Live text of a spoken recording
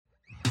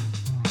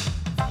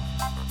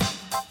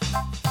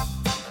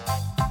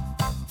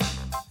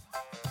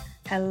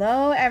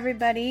Hello,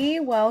 everybody.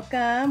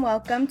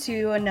 Welcome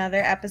to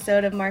another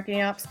episode of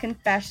Marketing Ops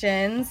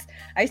Confessions.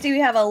 I see we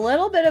have a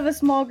little bit of a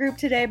small group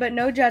today, but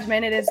no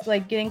judgment. It is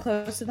like getting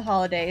close to the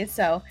holidays,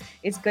 so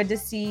it's good to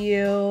see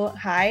you.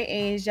 Hi,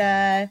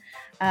 Asia.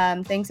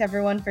 Thanks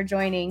everyone for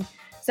joining.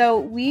 So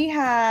we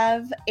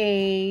have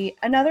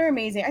another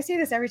amazing, I say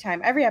this every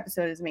time, every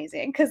episode is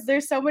amazing because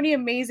there's so many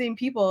amazing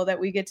people that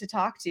we get to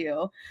talk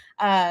to.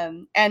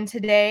 And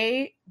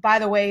today, by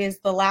the way, is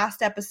the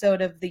last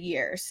episode of the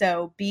year.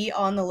 So be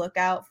on the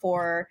lookout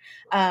for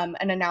an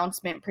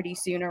announcement pretty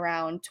soon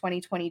around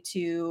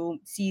 2022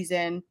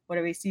 season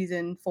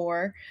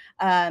 4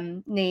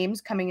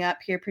 names coming up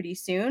here pretty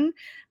soon.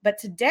 But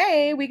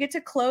today we get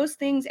to close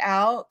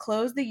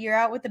the year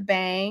out with a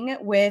bang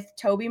with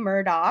Toby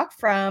Murdock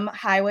from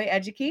Highway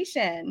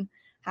Education.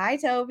 Hi,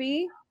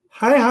 Toby.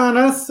 Hi,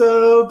 Hannah.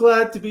 So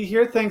glad to be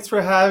here. Thanks for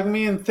having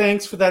me, and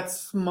thanks for that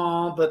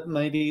small but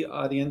mighty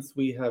audience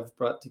we have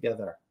brought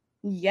together.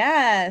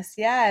 Yes.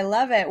 Yeah, I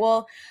love it.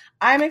 Well,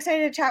 I'm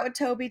excited to chat with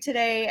Toby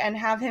today and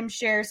have him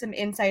share some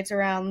insights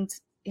around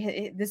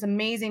this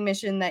amazing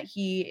mission that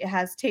he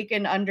has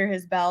taken under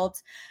his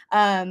belt.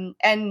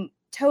 And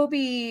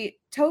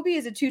Toby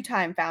is a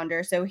two-time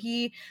founder. So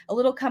a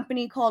little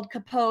company called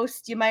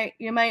Kapost,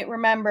 you might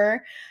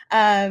remember,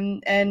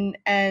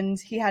 and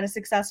he had a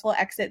successful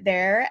exit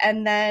there.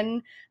 And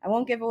then I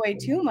won't give away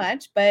too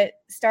much, but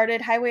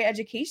started Highway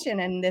Education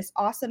and this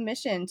awesome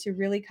mission to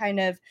really kind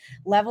of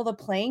level the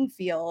playing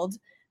field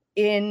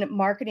in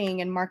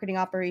marketing and marketing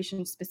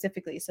operations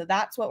specifically. So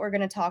that's what we're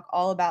going to talk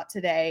all about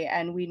today.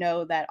 And we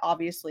know that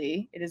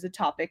obviously it is a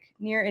topic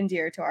near and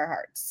dear to our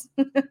hearts.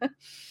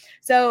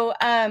 So,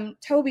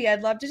 Toby,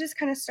 I'd love to just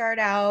kind of start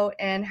out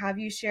and have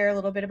you share a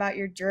little bit about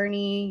your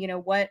journey,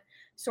 what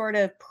sort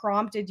of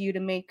prompted you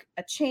to make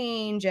a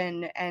change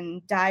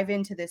and dive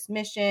into this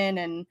mission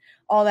and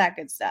all that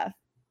good stuff.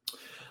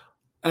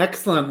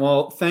 Excellent.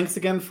 Well, thanks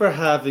again for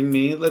having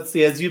me. Let's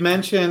see, as you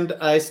mentioned,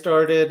 I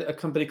started a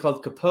company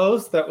called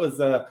Kapost. That was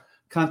a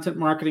content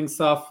marketing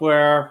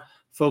software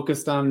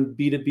focused on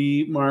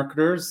B2B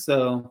marketers.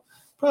 So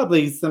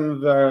probably some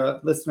of our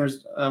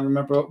listeners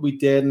remember what we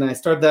did. And I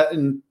started that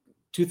in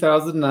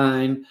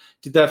 2009,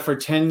 did that for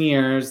 10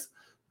 years.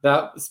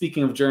 That,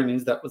 speaking of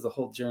journeys, that was a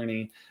whole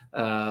journey.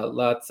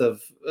 Lots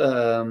of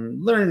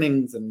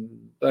learnings, and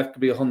that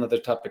could be a whole nother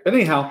topic. But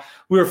anyhow,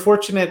 we were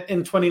fortunate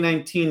in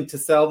 2019 to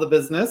sell the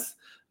business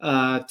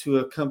to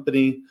a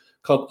company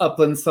called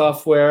Upland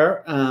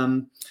Software.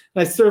 And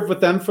I served with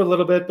them for a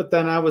little bit, but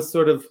then I was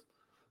sort of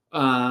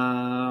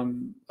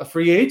a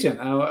free agent.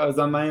 I was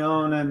on my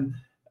own, and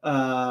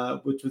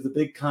which was a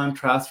big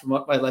contrast from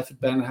what my life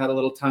had been. I had a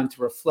little time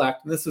to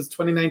reflect. And this was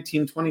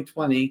 2019,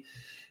 2020.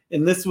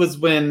 And this was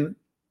when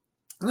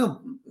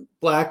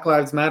Black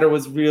Lives Matter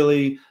was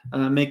really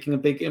making a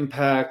big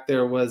impact.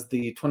 There was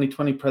the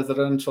 2020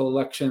 presidential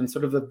election,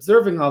 sort of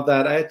observing all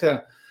that.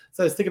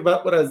 So I was thinking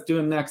about what I was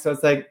doing next. I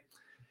was like,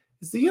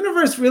 is the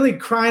universe really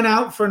crying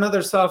out for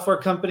another software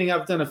company?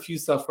 I've done a few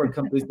software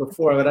companies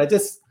before, but I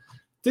just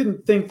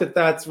didn't think that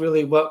that's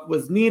really what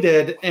was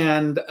needed.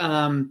 And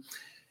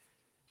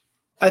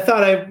I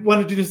thought I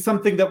wanted to do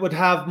something that would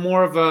have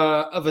more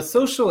of a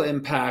social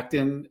impact,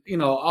 and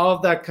all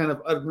of that kind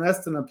of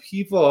unrest and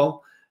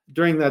upheaval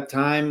during that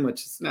time,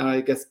 which is now,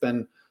 I guess,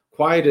 been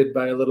quieted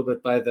by a little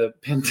bit by the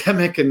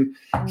pandemic and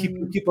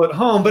keeping people at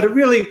home. But it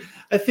really,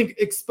 I think,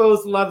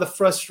 exposed a lot of the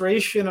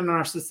frustration in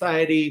our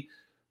society,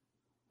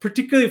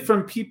 particularly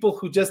from people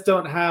who just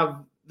don't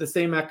have the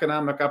same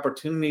economic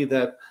opportunity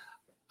that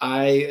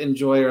I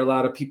enjoy, or a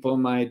lot of people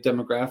in my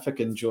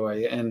demographic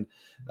enjoy. And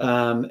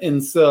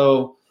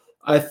so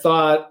I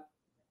thought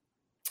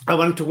I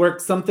wanted to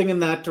work something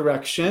in that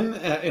direction.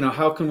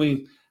 How can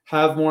we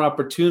have more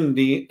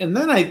opportunity? And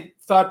then I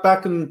thought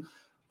back in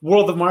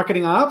world of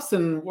marketing ops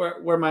and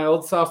where my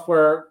old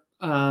software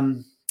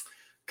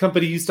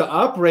company used to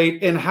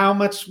operate, and how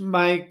much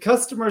my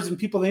customers and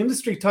people in the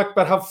industry talked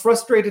about how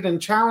frustrated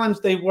and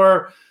challenged they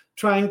were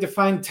trying to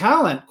find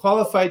talent,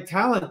 qualified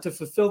talent to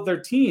fulfill their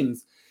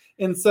teams.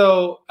 And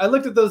so I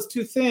looked at those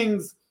two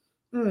things.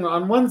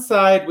 On one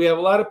side, we have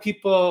a lot of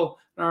people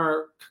in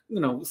our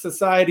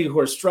society who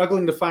are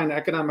struggling to find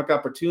economic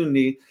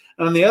opportunity.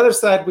 And on the other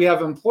side, we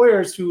have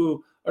employers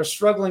who are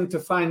struggling to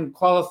find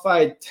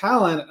qualified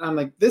talent. And I'm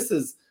like, this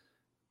is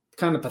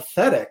kind of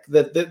pathetic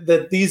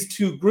that these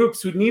two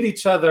groups who need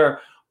each other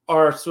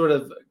are sort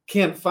of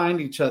can't find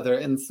each other.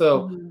 And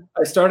so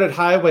I started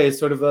Highway as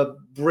sort of a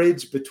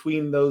bridge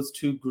between those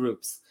two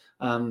groups,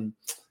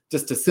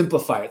 just to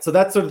simplify it. So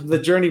that's sort of the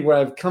journey where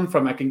I've come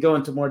from. I can go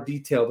into more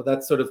detail, but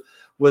that sort of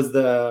was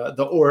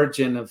the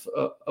origin of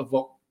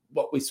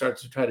what we started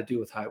to try to do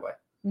with Highway.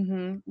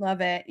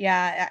 Love it.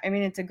 Yeah. I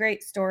mean, it's a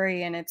great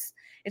story, and it's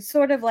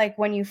sort of like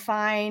when you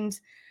find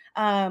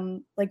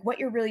like what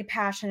you're really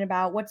passionate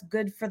about, what's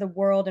good for the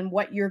world, and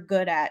what you're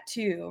good at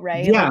too,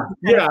 right? Yeah.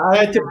 I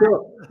had to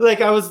go.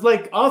 I was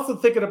also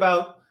thinking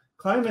about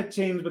climate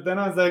change, but then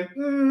I was like,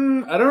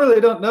 I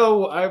don't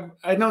know.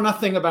 I know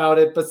nothing about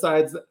it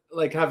besides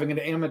having an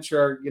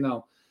amateur,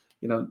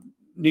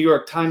 New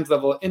York Times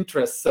level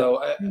interest.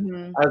 So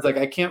Mm-hmm. I was like,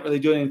 I can't really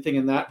do anything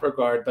in that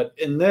regard. But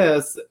in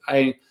this,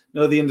 I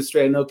know the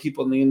industry, I know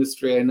people in the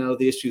industry, I know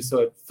the issues. So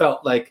it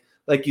felt like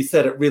you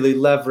said, it really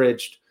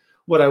leveraged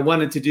what I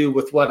wanted to do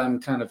with what I'm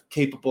kind of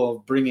capable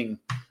of bringing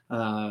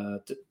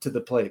to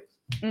the plate.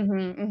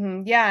 Mm-hmm,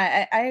 mm-hmm.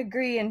 Yeah, I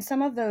agree. And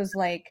some of those,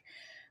 like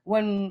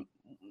when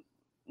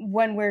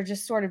we're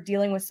just sort of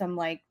dealing with some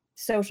like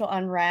social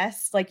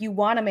unrest, like you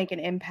want to make an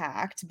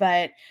impact,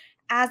 but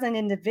as an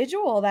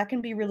individual, that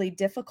can be really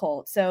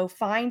difficult. So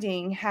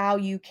finding how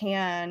you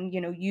can,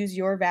 use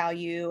your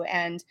value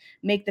and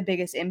make the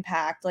biggest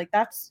impact, like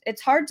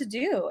it's hard to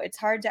do. It's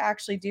hard to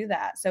actually do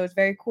that. So it's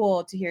very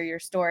cool to hear your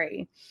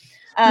story.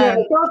 Yeah, Um,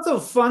 it's also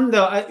fun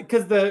though,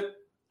 because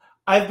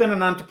I've been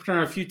an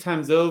entrepreneur a few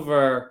times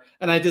over,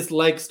 and I just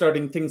like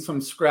starting things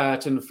from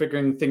scratch and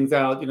figuring things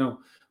out.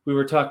 We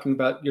were talking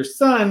about your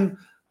son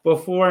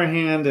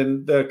beforehand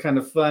and the kind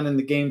of fun and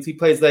the games he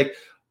plays. Like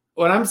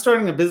when I'm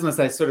starting a business,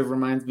 I sort of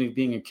reminds me of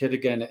being a kid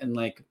again and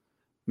like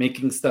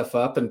making stuff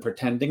up and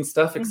pretending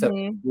stuff, except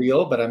mhm.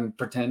 real, but I'm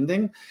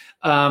pretending.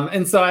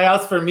 And so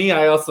for me,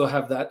 I also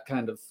have that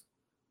kind of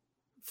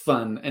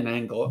fun and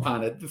angle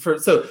on it.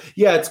 So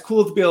yeah, it's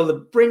cool to be able to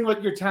bring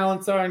what your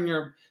talents are and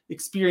your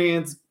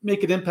experience,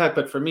 make an impact.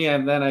 But for me,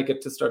 and then I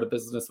get to start a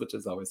business, which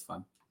is always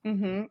fun.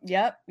 Mm-hmm.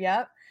 Yep.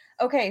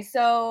 Okay,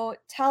 so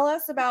tell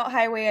us about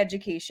highway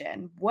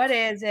education. What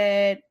is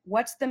it?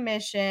 What's the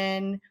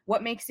mission?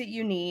 What makes it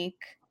unique?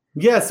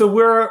 Yeah, so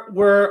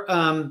we're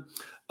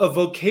a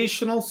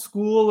vocational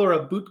school or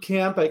a boot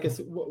camp. I guess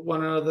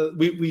one of the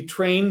we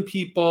train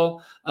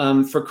people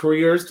for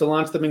careers, to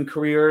launch them in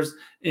careers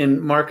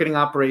in marketing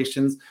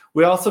operations.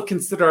 We also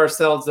consider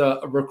ourselves a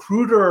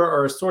recruiter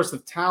or a source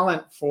of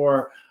talent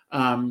for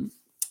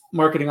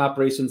marketing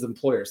operations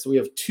employers. So we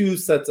have two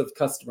sets of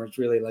customers,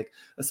 really, like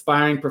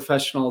aspiring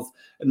professionals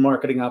and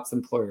marketing ops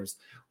employers.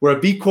 We're a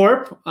B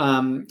Corp,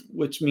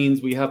 which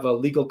means we have a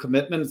legal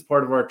commitment as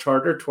part of our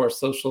charter to our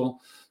social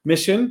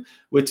mission,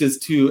 which is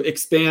to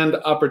expand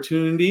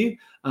opportunity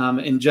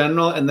in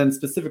general, and then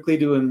specifically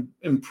to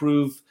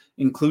improve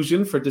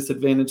inclusion for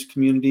disadvantaged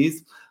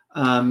communities.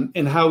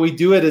 And how we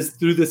do it is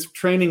through this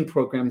training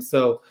program.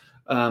 So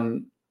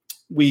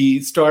we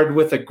started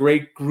with a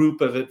great group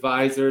of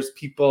advisors,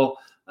 people,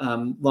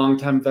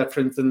 longtime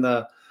veterans in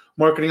the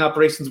marketing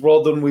operations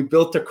world, and we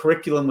built a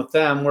curriculum with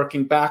them,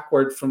 working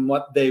backward from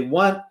what they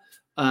want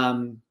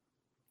in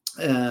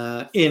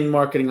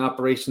marketing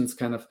operations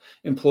kind of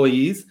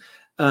employees.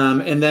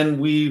 And then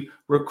we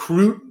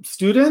recruit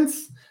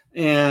students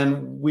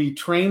and we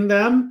train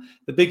them.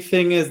 The big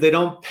thing is they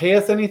don't pay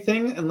us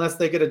anything unless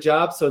they get a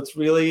job. So it's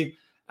really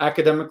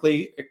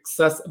economically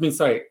accessible.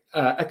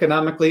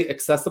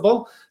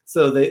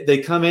 So they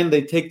come in,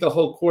 they take the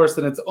whole course,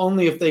 and it's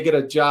only if they get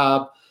a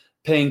job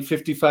paying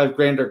 55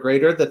 grand or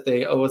greater that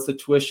they owe us a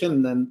tuition,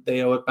 and then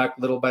they owe it back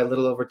little by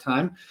little over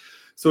time.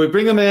 So we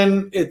bring them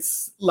in.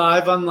 It's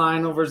live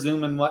online over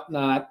Zoom and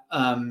whatnot.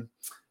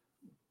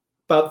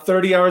 About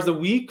 30 hours a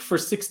week for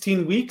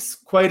 16 weeks,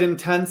 quite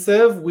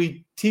intensive.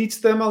 We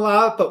teach them a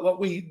lot, but what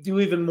we do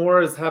even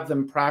more is have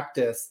them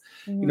practice.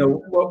 Mm-hmm.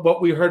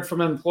 What we heard from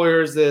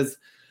employers is,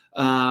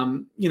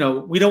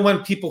 we don't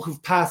want people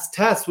who've passed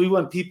tests. We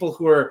want people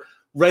who are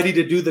ready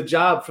to do the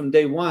job from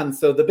day one.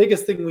 So the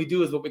biggest thing we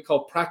do is what we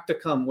call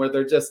practicum, where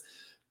they're just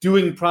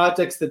doing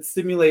projects that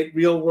simulate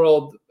real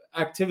world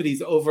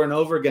activities over and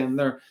over again.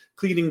 They're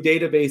cleaning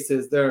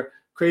databases, they're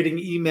creating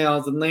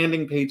emails and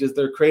landing pages,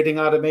 they're creating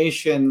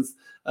automations,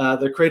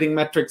 they're creating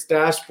metrics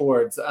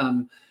dashboards,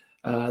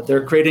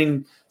 they're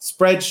creating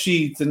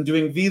spreadsheets and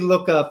doing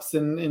VLOOKUPs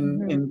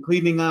and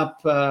cleaning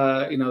up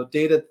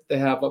data that they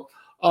have,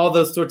 all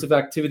those sorts of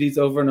activities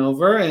over and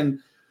over. And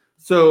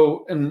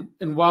so,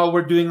 and while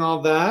we're doing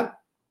all that,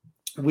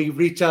 we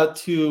reach out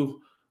to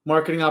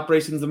marketing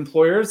operations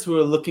employers who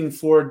are looking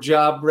for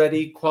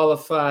job-ready,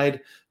 qualified,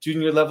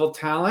 junior-level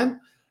talent,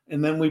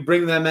 and then we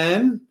bring them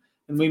in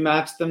and we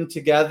match them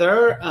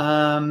together.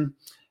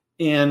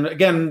 And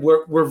again,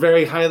 we're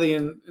very highly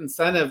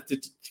incentive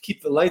to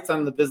keep the lights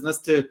on the business,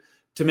 to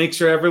make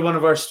sure every one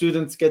of our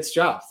students gets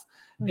jobs.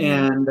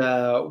 And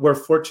we're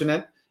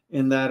fortunate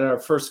in that our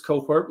first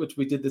cohort, which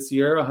we did this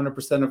year,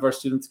 100% of our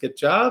students get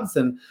jobs.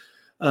 And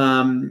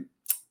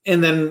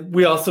then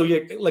we also,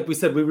 like we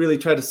said, we really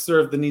try to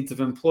serve the needs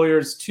of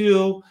employers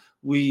too.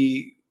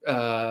 We,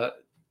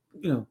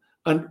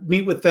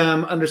 meet with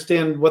them,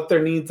 understand what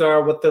their needs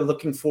are, what they're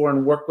looking for,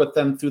 and work with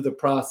them through the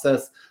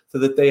process so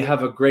that they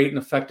have a great and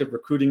effective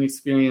recruiting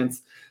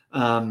experience.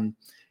 I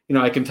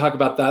can talk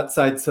about that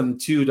side some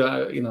too,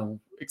 to,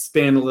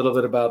 expand a little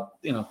bit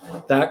about,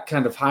 that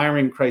kind of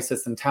hiring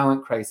crisis and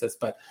talent crisis.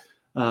 But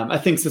I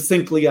think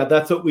succinctly,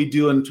 that's what we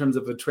do in terms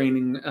of a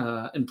training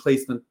and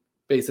placement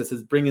basis,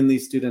 is bring in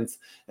these students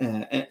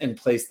and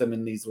place them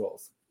in these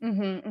roles.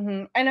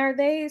 And are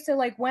they, so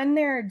like when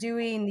they're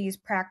doing these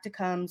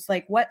practicums,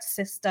 like what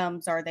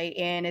systems are they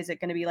in? Is it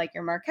going to be like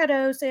your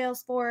Marketo,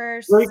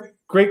 Salesforce?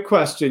 Great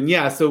question.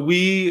 Yeah, so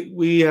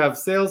we have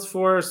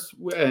Salesforce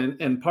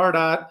and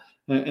Pardot.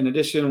 In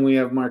addition, we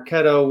have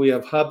Marketo, we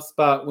have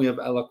HubSpot, we have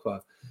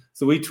Eloqua.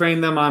 So we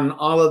train them on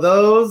all of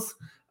those.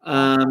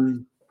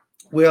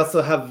 We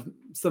also have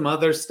some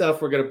other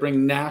stuff. We're going to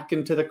bring NAC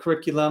into the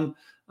curriculum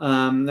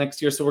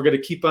next year. So we're going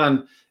to keep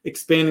on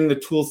expanding the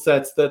tool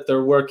sets that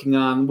they're working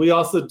on. We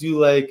also do,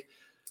 like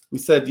we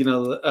said,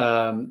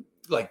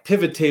 like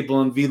pivot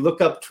table and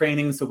VLOOKUP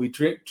training. So we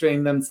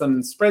train them some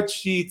in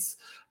spreadsheets,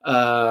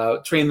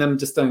 train them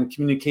just on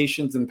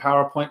communications and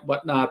PowerPoint,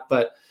 whatnot.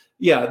 But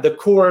yeah, the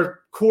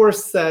core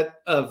set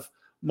of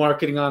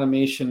marketing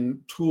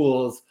automation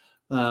tools,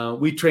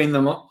 we train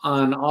them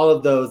on all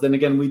of those. And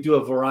again, we do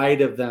a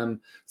variety of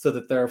them so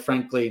that they're,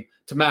 frankly,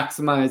 to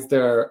maximize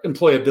their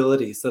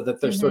employability, so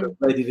that they're sort of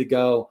ready to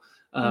go,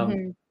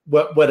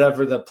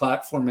 whatever the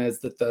platform is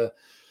that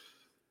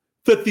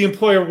the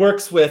employer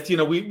works with.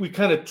 We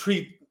kind of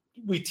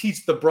we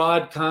teach the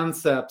broad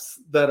concepts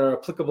that are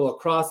applicable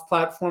across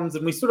platforms.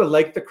 And we sort of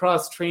like the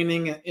cross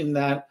training in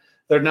that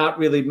they're not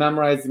really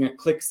memorizing a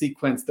click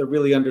sequence. They're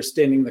really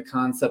understanding the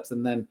concepts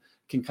and then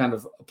can kind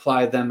of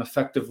apply them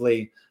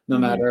effectively, no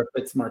matter if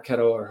it's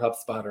Marketo or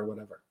HubSpot or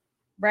whatever.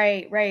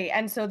 Right.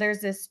 And so there's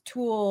this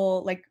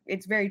tool, like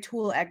it's very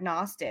tool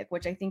agnostic,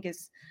 which I think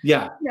is,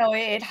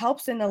 it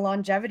helps in the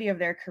longevity of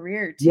their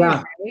career too.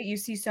 Right? You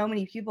see so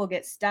many people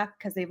get stuck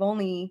because they've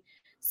only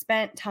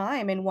spent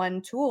time in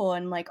one tool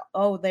and like,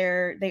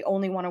 they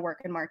only want to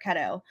work in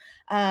Marketo.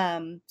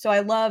 So I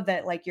love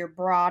that, like, you're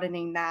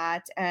broadening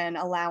that and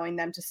allowing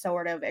them to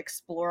sort of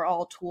explore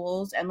all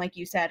tools. And like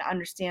you said,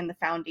 understand the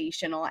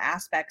foundational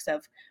aspects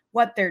of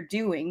what they're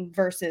doing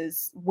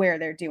versus where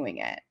they're doing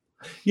it.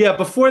 Yeah,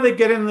 before they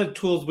get into the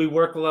tools, we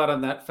work a lot on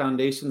that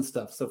foundation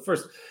stuff. So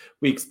first,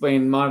 we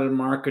explain modern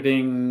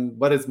marketing.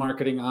 What is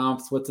marketing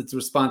ops? What's its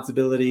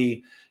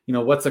responsibility?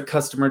 What's a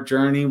customer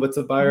journey? What's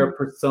a buyer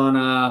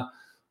persona?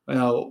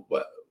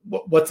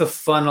 What's a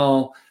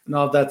funnel and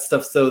all that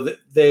stuff, so that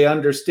they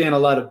understand a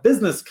lot of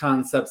business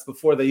concepts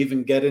before they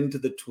even get into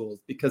the tools.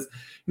 Because,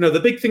 the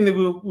big thing that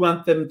we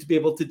want them to be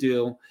able to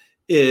do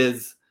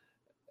is,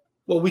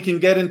 well, we can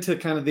get into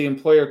kind of the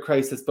employer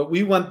crisis, but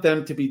we want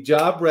them to be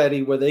job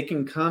ready, where they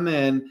can come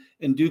in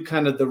and do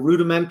kind of the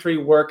rudimentary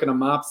work in a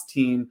MOPS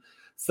team,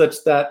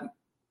 such that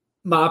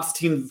MOPS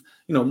teams,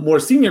 more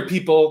senior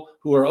people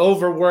who are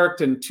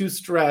overworked and too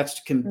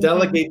stretched can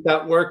delegate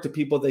that work to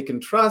people they can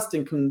trust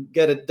and can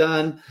get it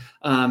done,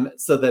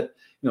 so that,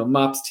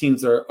 MOPS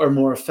teams are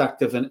more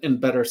effective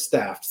and better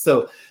staffed.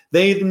 So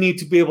they need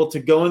to be able to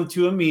go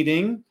into a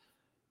meeting,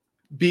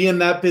 be in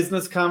that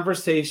business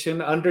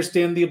conversation,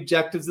 understand the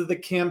objectives of the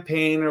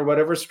campaign or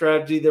whatever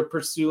strategy they're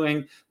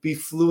pursuing, be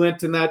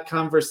fluent in that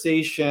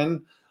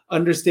conversation,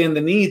 understand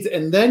the needs,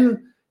 and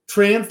then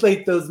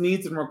translate those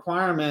needs and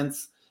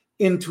requirements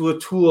into a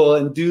tool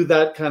and do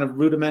that kind of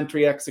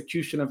rudimentary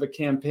execution of a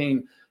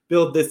campaign,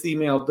 build this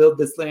email, build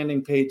this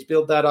landing page,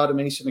 build that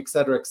automation, et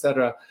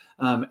cetera,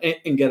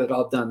 and get it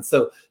all done.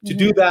 So to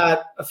do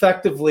that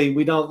effectively,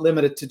 we don't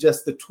limit it to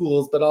just the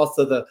tools, but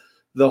also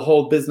the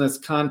whole business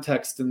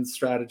context and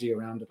strategy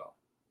around it all.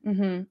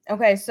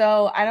 Okay,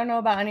 so I don't know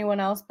about anyone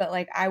else, but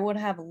like I would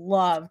have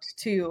loved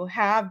to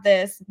have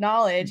this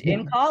knowledge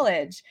in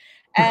college.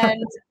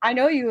 And I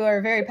know you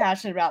are very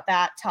passionate about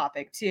that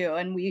topic too.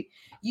 And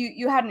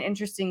you had an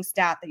interesting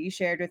stat that you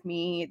shared with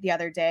me the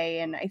other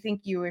day. And I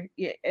think you were,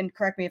 and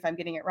correct me if I'm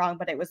getting it wrong,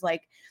 but it was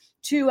like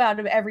 2 out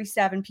of every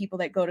 7 people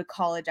that go to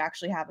college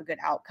actually have a good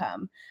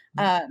outcome.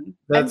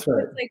 That's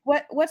right.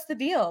 Like, what's the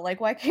deal? Like,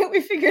 why can't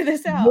we figure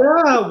this out?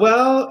 Yeah,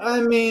 well,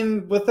 I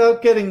mean,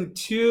 without getting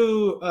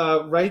too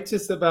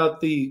righteous about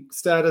the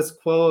status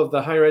quo of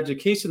the higher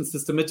education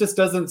system, it just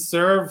doesn't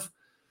serve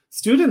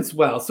students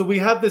well. So we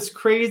have this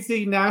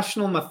crazy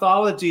national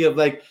mythology of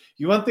like,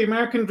 you want the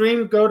American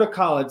dream, go to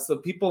college. So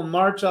people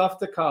march off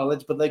to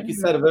college. But like you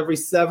said, of every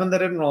 7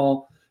 that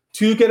enroll,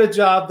 2 get a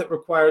job that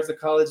requires a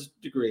college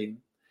degree.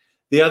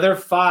 The other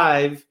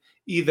 5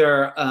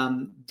 either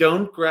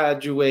don't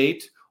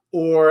graduate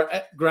or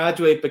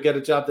graduate but get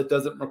a job that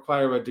doesn't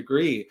require a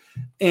degree,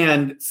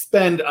 and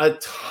spend a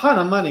ton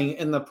of money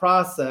in the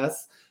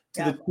process,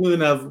 to the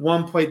tune of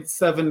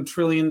 $1.7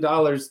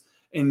 trillion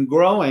in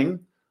growing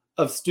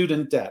of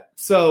student debt.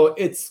 So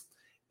it's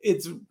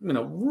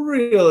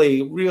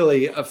really,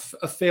 really a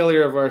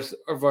failure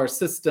of our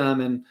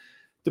system. And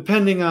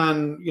depending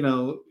on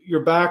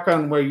your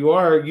background, where you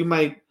are, you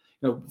might,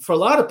 for a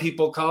lot of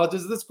people, college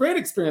is this great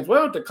experience. Well,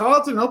 I went to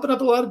college and opened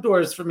up a lot of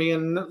doors for me,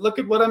 and look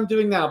at what I'm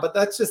doing now. But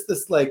that's just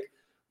this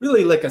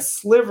really a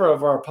sliver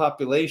of our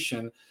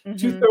population.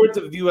 2/3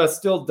 of the U.S.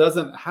 still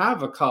doesn't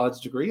have a college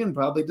degree and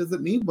probably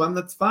doesn't need one.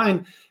 That's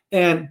fine.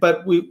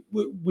 But we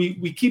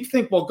keep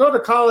thinking, well, go to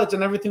college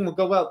and everything will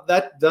go well.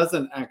 That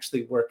doesn't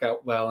actually work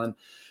out well. And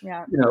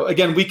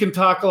again, we can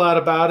talk a lot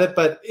about it,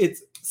 but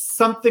it's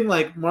something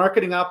like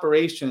marketing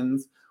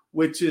operations,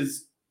 which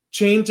is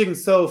changing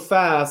so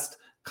fast.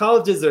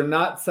 Colleges are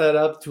not set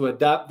up to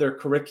adapt their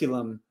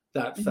curriculum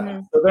that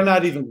fast. So they're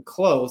not even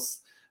close.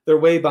 They're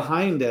way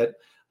behind it.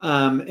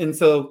 And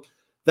so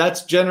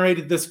that's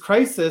generated this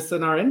crisis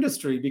in our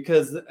industry,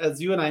 because as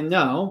you and I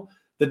know,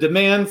 the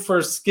demand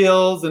for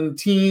skills and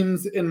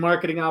teams in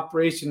marketing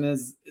operation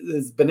is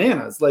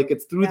bananas. Like,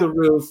 it's through the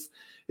roof.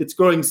 It's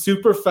growing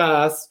super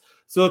fast.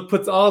 So it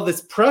puts all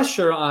this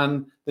pressure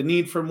on the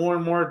need for more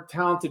and more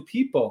talented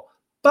people.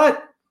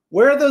 But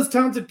where are those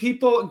talented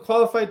people and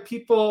qualified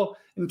people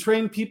and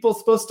trained people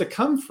supposed to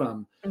come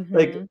from? Mm-hmm.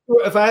 Like,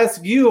 if I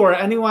ask you or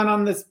anyone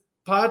on this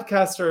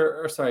podcast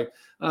or sorry,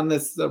 on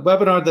this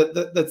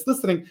webinar that's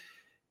listening,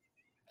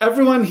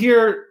 everyone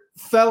here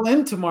fell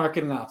into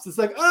marketing ops. It's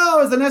like, oh,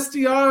 I was an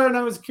SDR and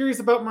I was curious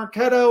about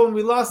Marketo and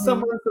we lost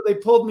someone, so they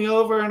pulled me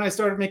over and I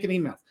started making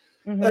emails.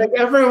 Like,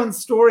 everyone's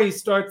story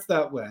starts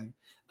that way.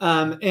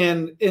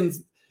 And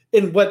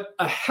in what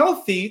a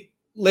healthy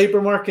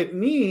labor market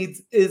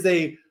needs is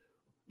a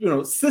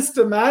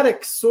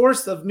systematic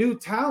source of new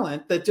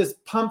talent that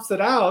just pumps it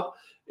out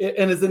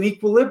and is in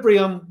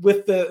equilibrium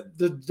with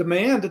the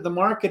demand in the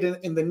market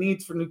and the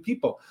needs for new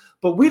people.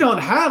 But we don't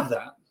have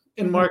that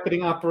in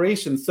marketing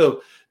operations.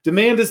 So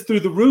demand is through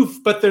the roof,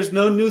 but there's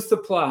no new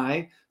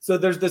supply. So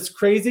there's this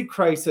crazy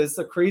crisis,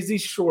 a crazy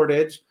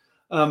shortage.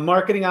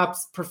 Marketing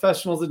ops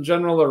professionals in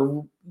general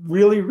are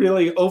really,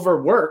 really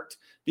overworked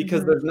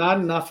because there's not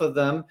enough of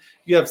them.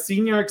 You have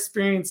senior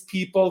experienced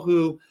people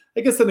who,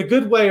 I guess in a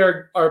good way,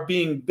 are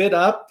being bid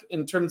up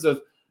in terms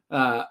of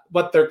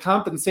what their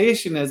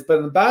compensation is, but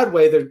in a bad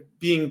way, they're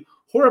being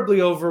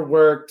horribly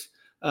overworked,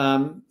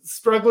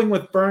 struggling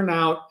with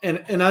burnout,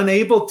 and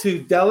unable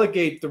to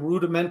delegate the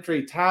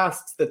rudimentary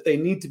tasks that they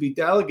need to be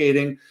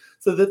delegating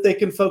so that they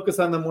can focus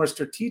on the more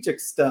strategic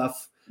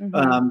stuff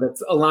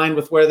that's aligned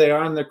with where they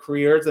are in their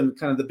careers and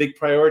kind of the big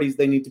priorities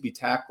they need to be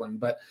tackling.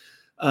 But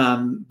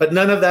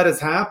none of that is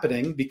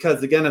happening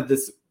because, again, of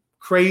this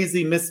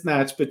crazy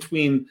mismatch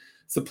between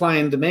supply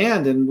and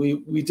demand. And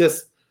we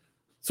just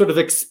sort of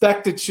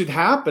expect it should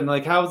happen.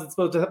 Like, how is it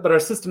supposed to happen? But our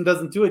system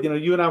doesn't do it.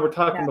 You and I were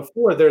talking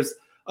before, there's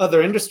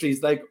other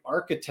industries like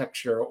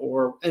architecture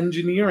or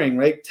engineering,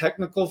 right?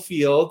 Technical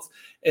fields.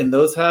 And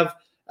those have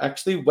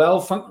actually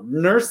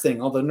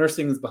nursing, although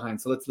nursing is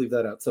behind. So let's leave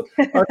that out. So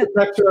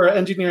architecture or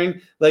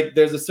engineering, like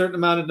there's a certain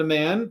amount of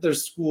demand.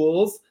 There's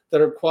schools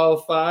that are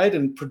qualified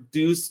and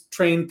produce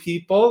trained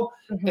people,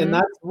 and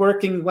that's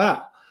working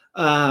well.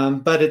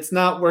 But it's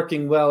not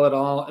working well at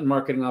all in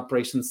marketing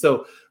operations.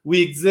 So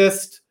we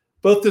exist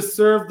both to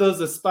serve those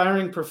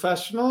aspiring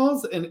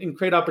professionals and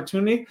create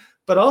opportunity,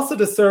 but also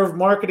to serve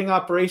marketing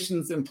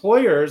operations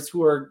employers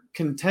who are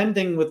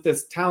contending with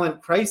this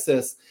talent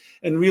crisis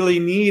and really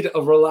need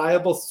a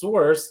reliable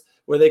source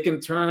where they can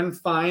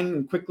find,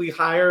 and quickly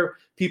hire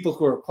people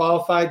who are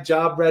qualified,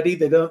 job ready.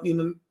 They don't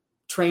need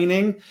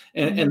training,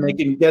 and they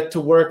can get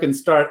to work and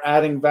start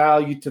adding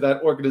value to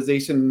that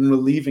organization and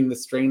relieving the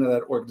strain of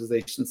that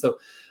organization. So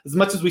as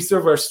much as we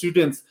serve our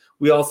students,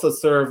 we also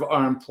serve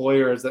our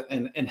employers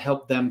and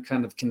help them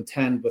kind of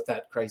contend with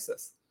that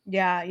crisis.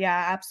 Yeah,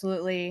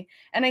 absolutely.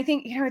 And I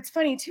think, it's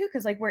funny too,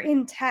 because like we're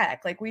in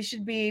tech, like we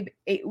should be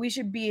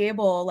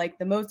able, like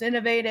the most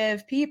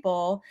innovative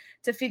people,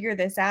 to figure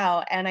this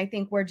out. And I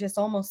think we're just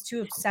almost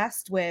too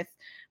obsessed with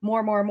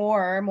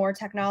more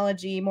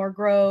technology, more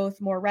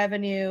growth, more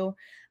revenue,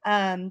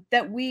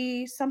 that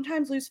we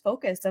sometimes lose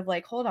focus of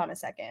like, hold on a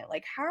second,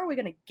 like how are we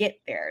going to get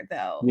there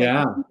though?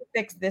 Yeah. Like, we need to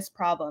fix this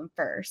problem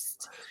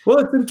first. Well,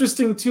 it's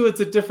interesting too. It's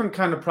a different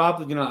kind of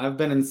problem. I've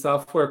been in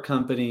software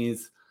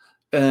companies,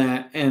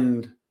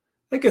 and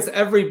I guess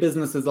every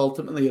business is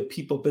ultimately a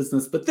people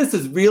business, but this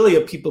is really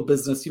a people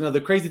business.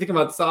 The crazy thing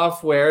about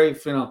software,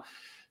 if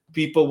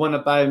people want to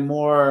buy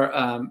more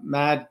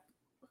Mad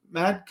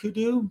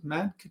Kudu.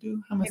 How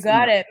am I You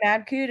got it,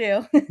 Mad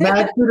Kudu.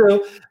 Mad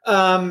Kudu.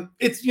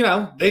 It's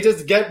they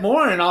just get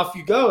more and off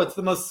you go. It's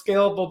the most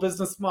scalable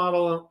business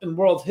model in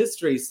world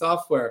history.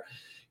 Software,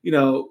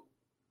 the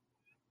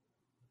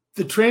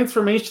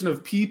transformation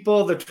of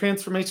people, the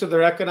transformation of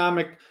their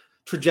economic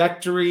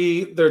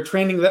trajectory, their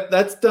training,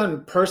 that's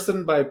done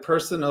person by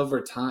person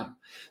over time.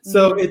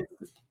 So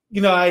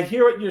I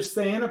hear what you're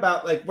saying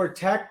about like we're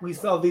tech, we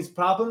solve these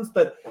problems,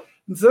 but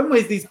in some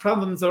ways these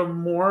problems are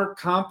more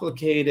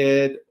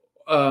complicated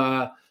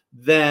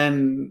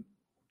than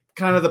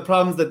kind of the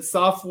problems that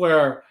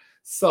software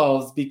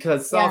solves,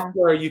 because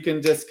software you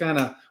can just kind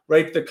of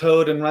write the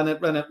code and run it.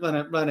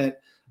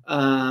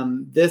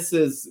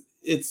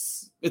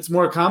 It's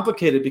more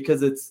complicated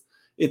because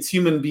it's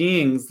human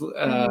beings,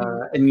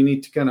 and you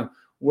need to kind of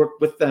work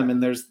with them,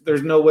 and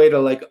there's no way to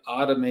like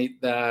automate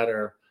that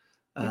or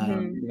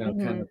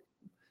kind of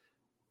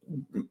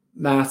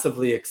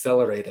massively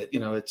accelerate it.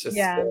 It's just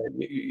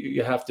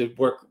you have to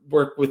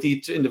work with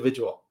each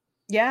individual.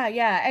 Yeah,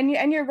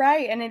 and you're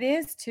right, and it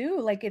is too.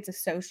 Like it's a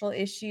social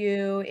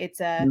issue,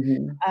 it's a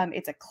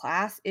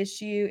class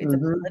issue, it's a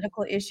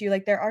political issue.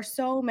 Like there are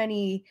so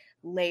many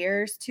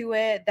layers to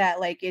it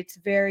that like it's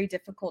very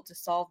difficult to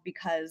solve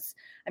because,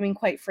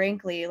 quite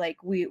frankly, like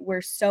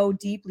we're so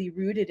deeply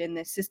rooted in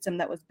this system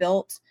that was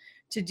built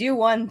to do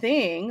one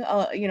thing,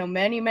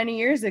 many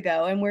years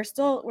ago, and we're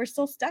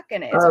still stuck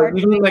in it. It's hard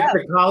you mean like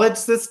the college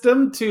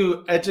system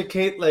to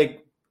educate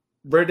like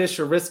British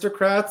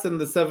aristocrats in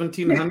the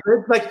 1700s,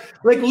 like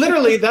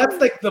literally that's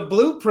like the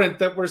blueprint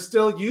that we're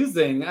still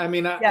using.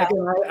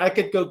 I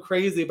could go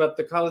crazy about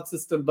the college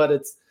system, but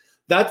it's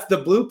that's the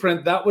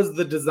blueprint. That was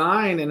the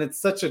design. And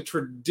it's such a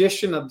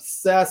tradition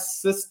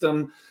obsessed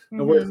system.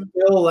 And we're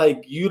still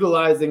like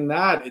utilizing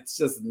that. It's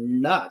just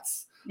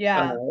nuts.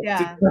 Yeah.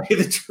 To tell you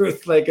the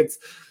truth, like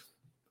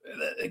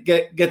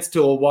it gets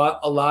to a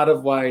lot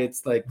of why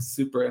it's like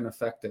super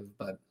ineffective.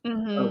 But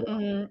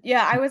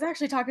yeah, I was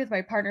actually talking with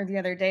my partner the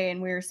other day,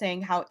 and we were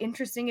saying how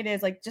interesting it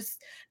is, like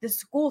just the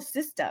school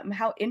system,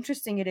 how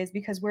interesting it is,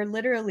 because we're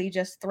literally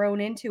just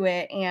thrown into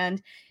it,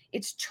 and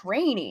it's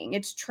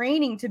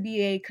training to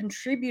be a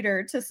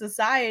contributor to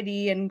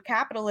society and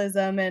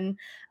capitalism. And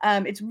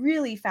it's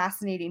really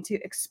fascinating to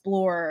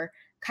explore,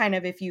 kind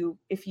of, if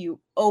you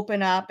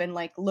open up and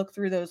like look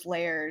through those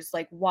layers,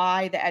 like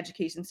why the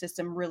education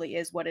system really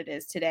is what it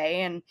is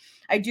today. And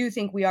I do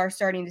think we are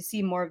starting to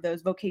see more of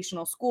those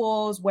vocational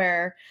schools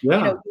where you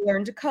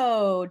learn to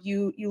code,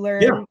 you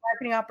learn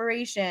marketing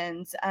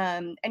operations,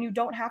 and you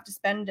don't have to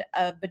spend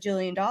a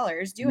bajillion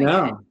dollars doing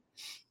it.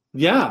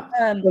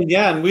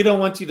 And we don't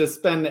want you to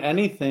spend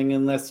anything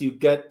unless you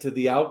get to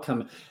the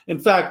outcome. In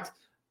fact,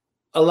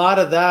 a lot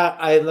of that,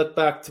 I look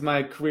back to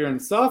my career in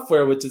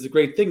software, which is a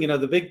great thing.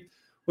 The big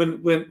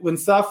when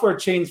software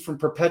changed from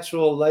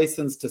perpetual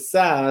license to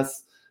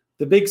SaaS,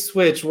 the big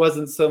switch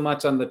wasn't so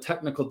much on the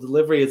technical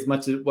delivery as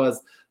much as it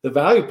was the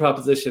value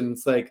proposition.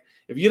 It's like,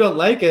 if you don't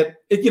like it,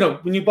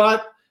 when you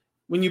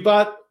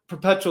bought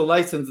perpetual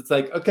license, it's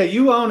like, okay,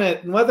 you own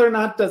it, and whether or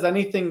not it does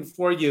anything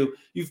for you,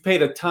 you've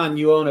paid a ton,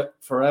 you own it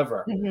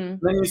forever. Then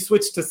you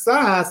switch to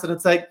SaaS, and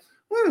it's like,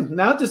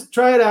 now just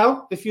try it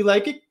out. If you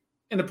like it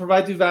and it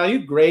provides you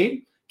value,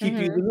 great, keep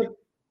using it,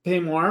 pay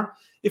more.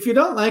 If you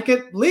don't like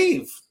it,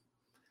 leave.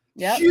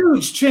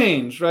 Huge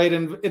change, right,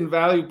 in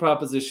value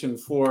proposition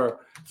for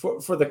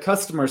the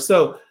customer.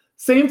 So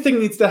same thing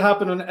needs to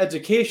happen in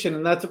education,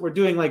 and that's what we're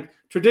doing. Like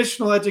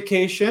traditional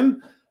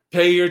education,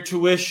 pay your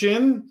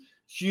tuition,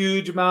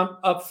 huge amount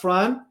up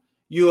front.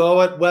 You owe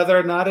it whether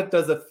or not it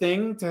does a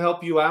thing to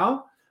help you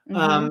out.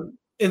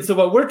 And so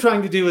what we're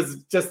trying to do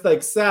is just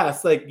like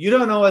SaaS, like you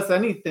don't owe us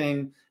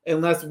anything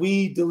unless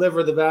we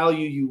deliver the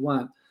value you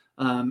want.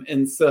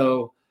 And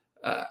so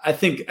I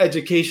think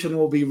education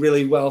will be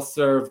really well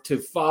served to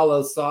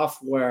follow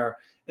software,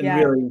 and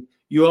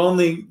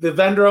really the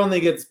vendor only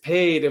gets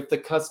paid if the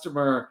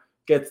customer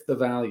gets the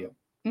value.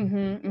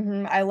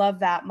 I love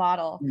that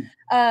model.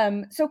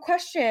 So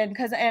question,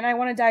 and I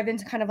want to dive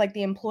into kind of like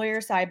the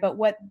employer side, but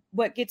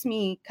what gets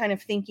me kind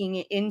of thinking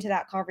into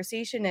that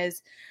conversation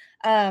is,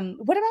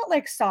 what about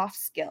like soft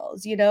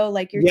skills,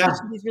 like you're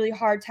teaching these really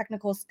hard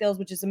technical skills,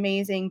 which is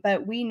amazing,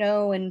 but we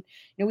know, and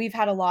we've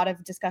had a lot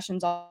of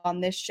discussions on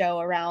this show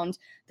around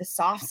the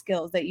soft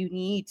skills that you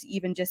need to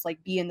even just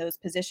like be in those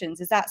positions.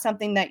 Is that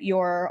something that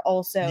you're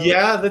also?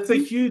 Yeah, that's a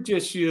huge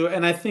issue.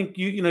 And I think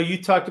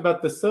you talked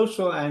about the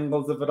social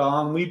angles of it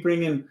all, and we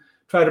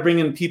try to bring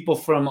in people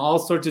from all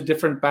sorts of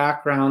different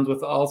backgrounds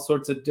with all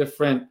sorts of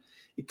different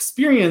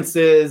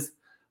experiences,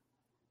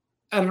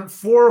 and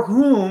for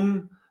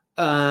whom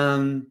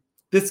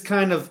this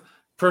kind of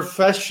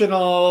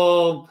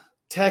professional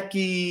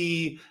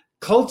techie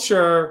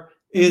culture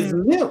is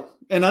new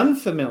and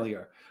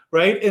unfamiliar,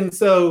 right? And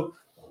so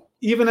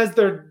even as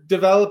they're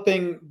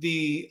developing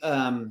the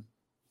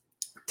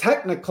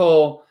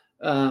technical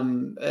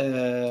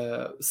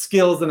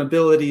skills and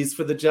abilities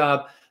for the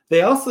job,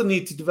 they also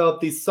need to develop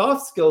these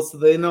soft skills so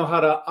they know how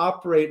to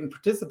operate and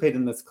participate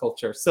in this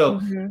culture. So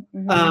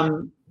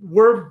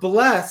we're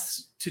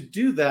blessed to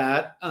do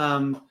that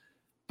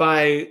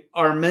by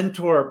our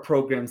mentor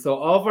program. So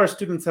all of our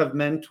students have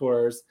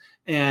mentors,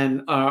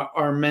 and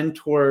our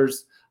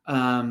mentors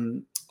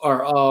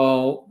are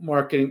all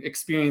marketing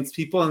experienced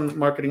people in the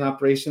marketing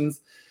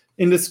operations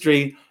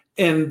industry,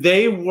 and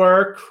they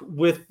work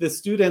with the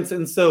students.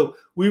 And so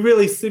we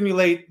really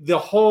simulate the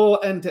whole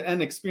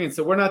end-to-end experience.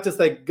 So we're not just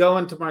like go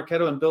into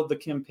Marketo and build the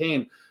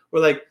campaign. We're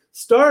like,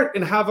 start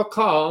and have a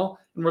call,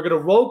 and we're going to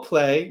role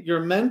play.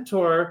 Your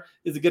mentor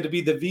is going to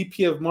be the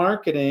VP of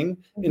marketing,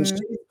 and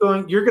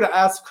you're going to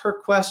ask her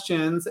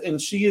questions, and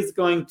she is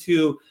going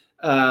to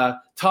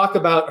talk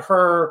about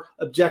her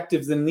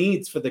objectives and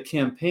needs for the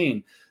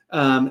campaign.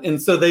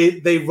 And so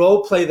they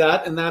role play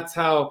that, and that's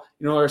how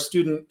our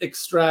student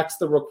extracts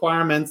the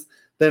requirements,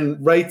 then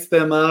writes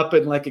them up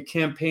in like a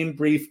campaign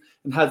brief,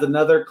 and has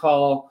another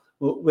call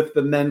with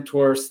the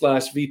mentor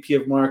 / VP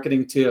of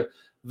marketing to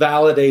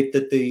validate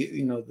that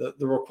the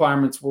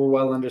requirements were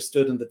well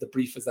understood and that the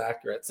brief is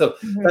accurate. So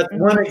that's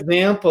one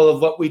example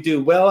of what we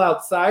do well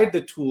outside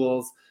the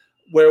tools,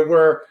 where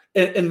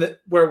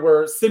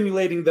we're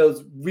simulating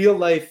those real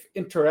life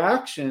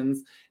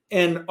interactions.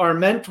 And our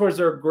mentors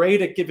are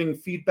great at giving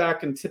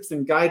feedback and tips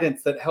and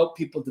guidance that help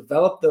people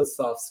develop those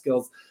soft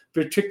skills,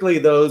 particularly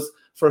those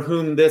for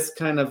whom this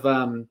kind of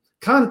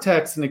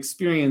context and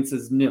experience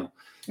is new.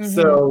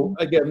 So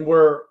again,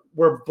 we're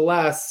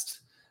blessed.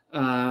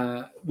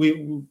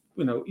 We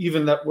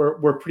even that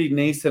we're pretty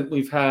nascent,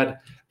 we've had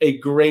a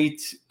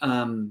great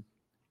amount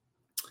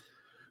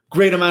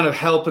of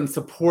help and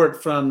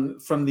support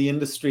from the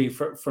industry,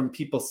 from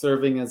people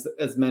serving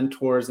as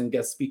mentors and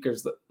guest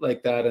speakers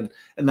like that, and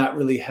that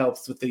really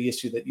helps with the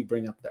issue that you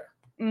bring up there.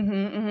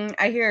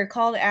 I hear a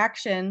call to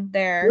action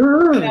there.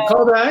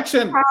 Call to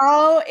action.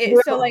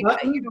 So like,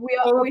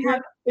 we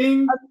have,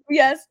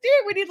 yes, dude,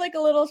 we need like a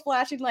little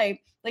flashing light.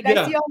 Like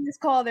I see on this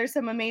call, there's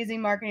some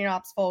amazing marketing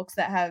ops folks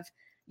that have,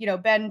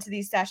 been to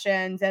these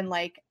sessions, and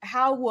like,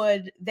 how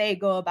would they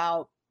go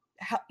about,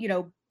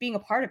 being a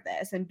part of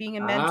this and being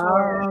a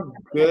mentor?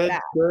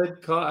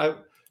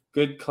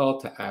 Good call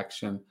to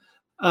action.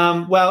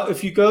 Well,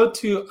 if you go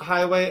to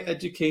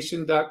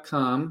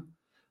highwayeducation.com,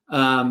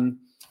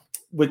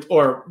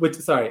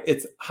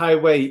 it's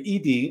highway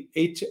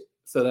ed,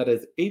 so that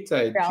is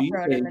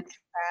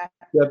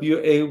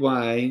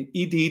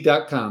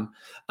HIGAWAYED.com.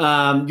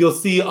 You'll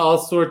see all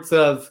sorts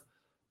of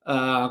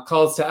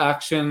calls to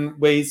action,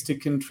 ways to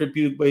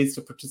contribute, ways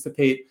to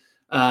participate.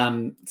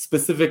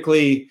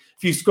 Specifically,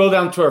 if you scroll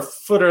down to our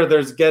footer,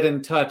 there's get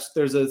in touch.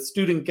 There's a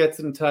student gets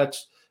in touch.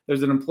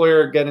 There's an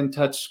employer get in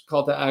touch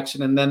call to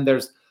action. And then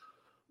there's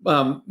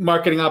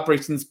marketing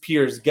operations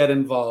peers get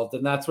involved.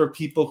 And that's where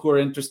people who are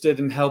interested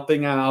in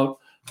helping out,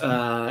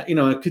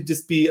 it could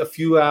just be a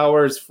few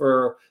hours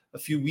for a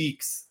few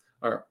weeks,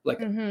 or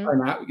like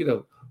or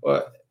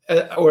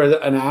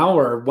an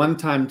hour one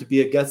time to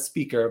be a guest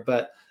speaker.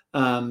 But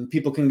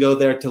people can go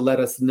there to let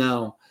us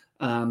know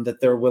that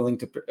they're willing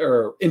to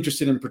or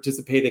interested in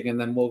participating, and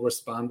then we'll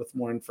respond with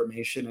more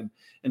information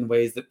and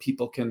ways that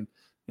people can,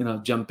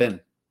 jump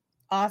in.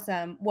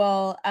 Awesome.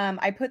 Well,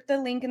 I put the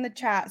link in the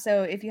chat,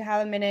 so if you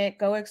have a minute,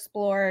 go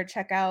explore,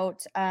 check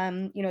out,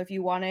 if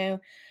you want to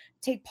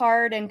take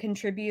part and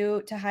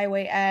contribute to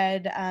Highway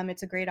Ed,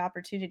 it's a great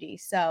opportunity.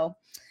 So,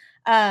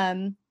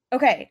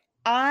 okay.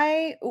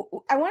 I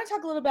want to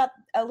talk a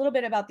little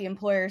bit about the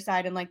employer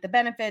side and like the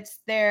benefits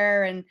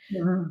there and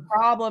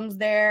problems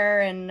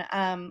there. And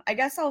I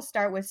guess I'll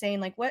start with saying,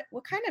 like, what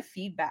kind of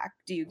feedback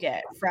do you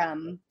get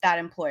from that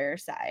employer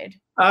side?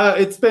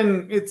 It's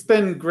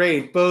been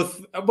great.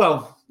 Both,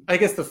 well, I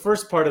guess the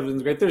first part of it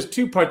is great. There's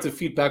two parts of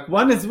feedback.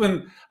 One is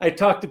when I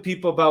talk to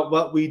people about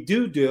what we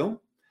do,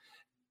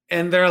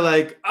 and they're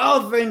like,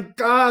 "Oh, thank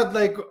God!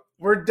 Like,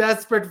 we're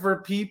desperate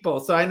for people."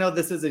 So I know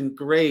this isn't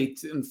great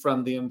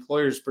from the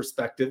employer's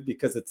perspective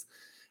because it's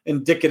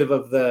indicative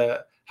of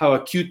how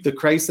acute the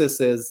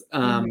crisis is.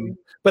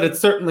 But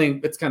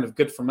it's kind of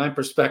good from my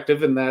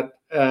perspective in that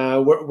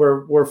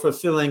we're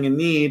fulfilling a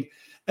need.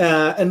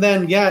 And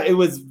then,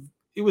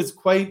 it was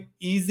quite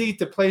easy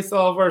to place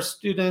all of our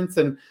students,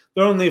 and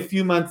they're only a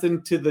few months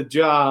into the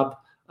job.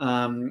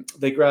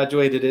 They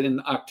graduated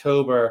in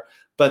October,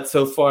 but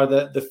so far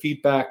the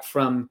feedback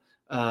from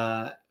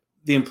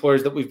the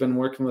employers that we've been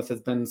working with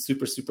has been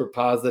super, super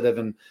positive,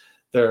 and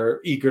they're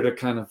eager to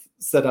kind of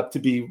set up to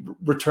be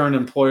return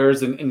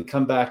employers and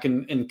come back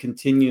and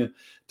continue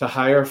to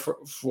hire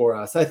for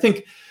us. I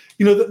think,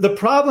 the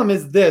problem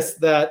is this,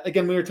 that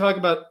again, we were talking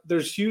about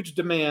there's huge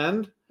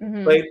demand,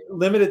 right?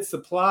 Limited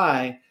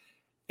supply.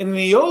 In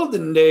the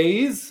olden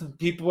days,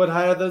 people would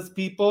hire those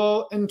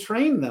people and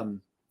train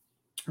them,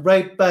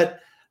 right? But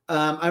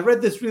I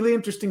read this really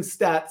interesting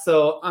stat.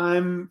 So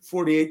I'm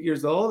 48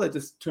 years old. I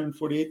just turned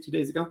 48 2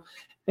 days ago.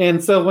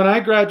 And so when I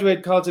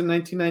graduated college in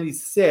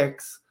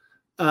 1996,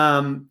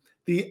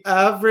 the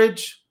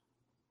average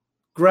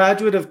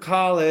graduate of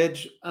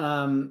college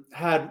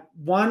had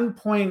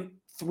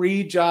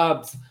 1.3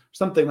 jobs,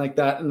 something like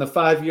that, in the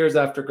 5 years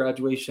after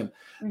graduation.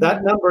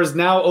 That number is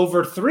now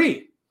over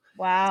 3.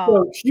 Wow.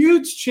 So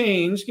huge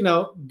change,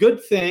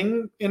 good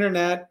thing,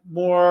 internet,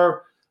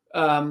 more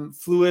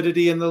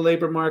fluidity in the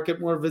labor market,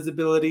 more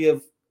visibility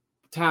of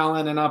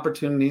talent and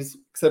opportunities,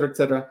 et cetera, et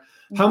cetera.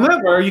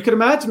 However, you can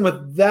imagine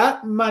with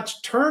that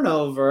much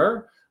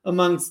turnover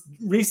amongst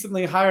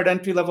recently hired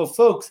entry-level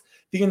folks,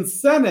 the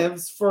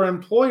incentives for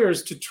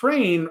employers to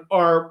train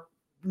are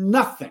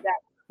nothing,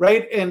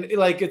 right? And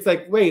it's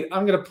like, wait,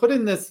 I'm going to put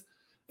in this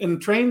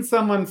and train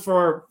someone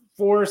for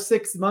 4 or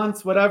 6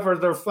 months, whatever,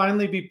 they'll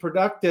finally be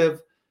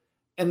productive.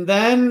 And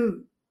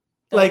then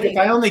if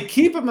I only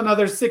keep them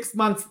another 6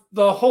 months,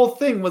 the whole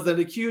thing was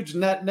a huge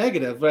net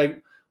negative,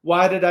 right?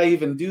 Why did I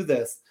even do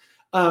this?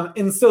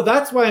 And so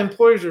that's why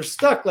employers are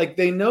stuck. Like,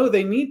 they know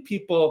they need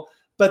people,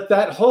 but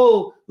that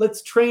whole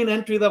let's train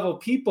entry-level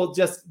people,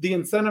 just the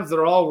incentives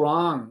are all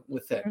wrong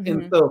with it.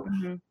 And so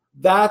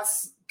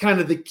that's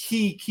kind of the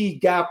key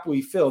gap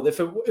we filled. If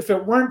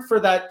it weren't for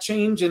that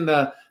change in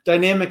the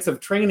dynamics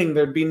of training,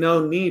 there'd be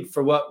no need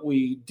for what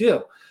we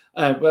do.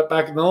 But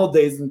back in the old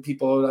days, and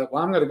people were like,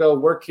 well, I'm going to go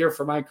work here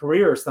for my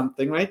career or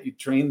something, right? You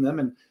train them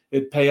and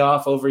it'd pay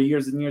off over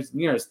years and years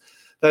and years.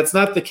 That's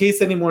not the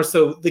case anymore.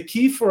 So the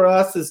key for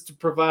us is to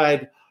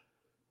provide,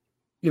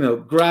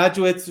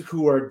 graduates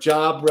who are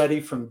job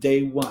ready from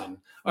day one.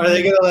 Are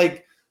they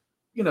going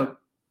to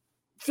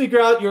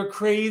figure out your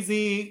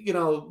crazy,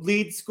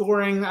 lead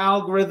scoring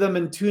algorithm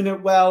and tune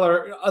it well,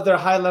 or other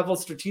high level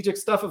strategic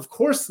stuff? Of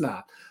course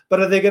not. But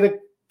are they going to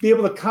be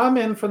able to come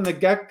in from the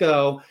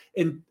get-go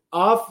and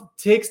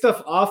take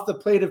stuff off the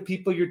plate of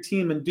people, your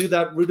team, and do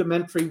that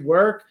rudimentary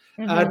work,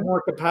 add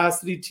more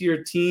capacity to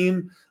your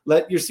team,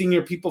 let your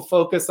senior people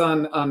focus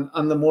on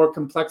the more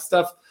complex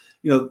stuff?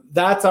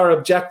 That's our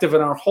objective,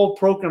 and our whole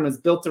program is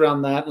built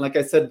around that. And like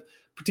I said,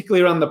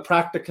 particularly around the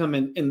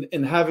practicum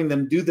and having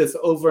them do this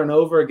over and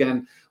over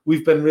again,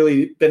 we've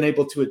been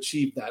able to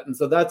achieve that. And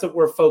so that's what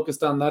we're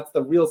focused on. That's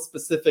the real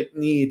specific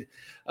need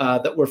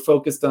that we're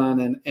focused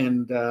on.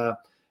 And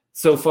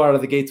so far out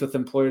of the gates with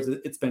employers,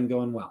 it's been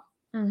going well.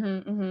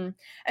 And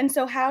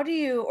so how do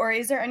you, or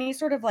is there any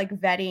sort of like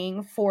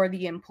vetting for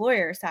the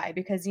employer side?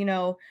 Because,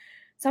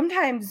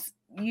 sometimes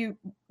you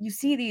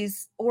see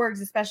these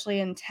orgs, especially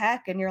in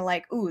tech, and you're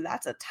like, ooh,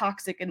 that's a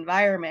toxic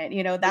environment.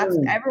 That's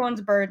everyone's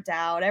burnt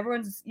out,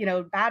 everyone's,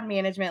 bad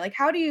management. Like,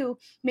 how do you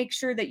make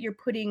sure that you're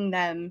putting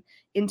them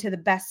into the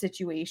best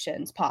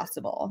situations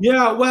possible?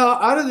 Yeah, well,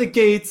 out of the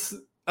gates,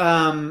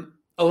 a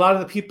lot of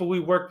the people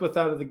we worked with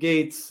out of the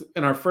gates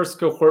in our first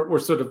cohort were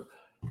sort of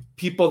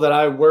people that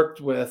I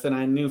worked with and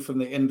I knew from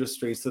the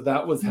industry. So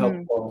that was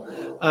helpful.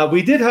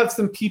 We did have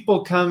some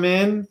people come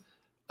in,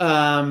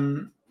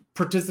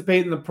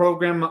 participate in the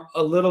program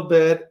a little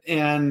bit,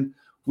 and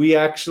we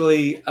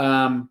actually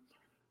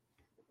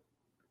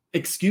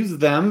excused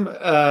them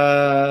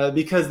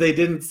because they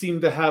didn't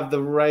seem to have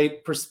the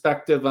right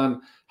perspective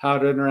on how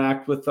to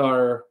interact with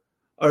our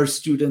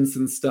students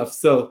and stuff.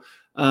 So,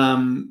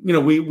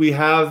 we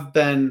have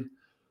been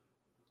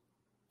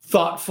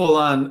thoughtful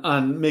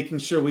on making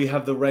sure we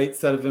have the right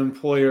set of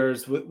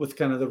employers with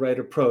kind of the right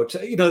approach.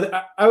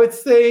 I would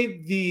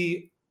say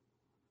the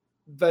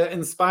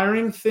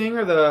inspiring thing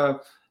or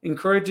the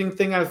encouraging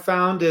thing I've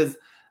found is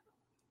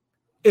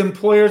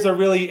employers are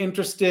really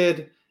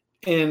interested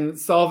in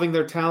solving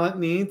their talent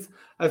needs.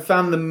 I've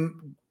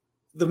found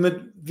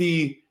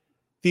the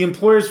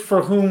employers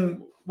for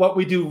whom what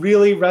we do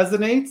really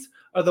resonates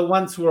are the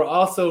ones who are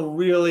also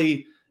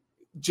really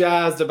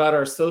jazzed about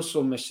our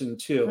social mission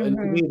too. And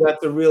to me,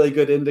 that's a really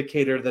good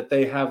indicator that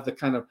they have the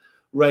kind of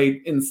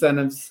right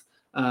incentives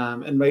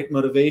and right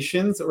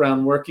motivations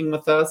around working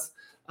with us.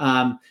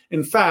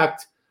 In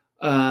fact,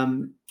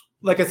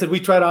 like I said, we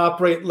try to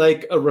operate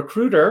like a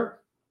recruiter,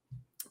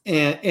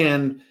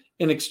 and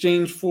in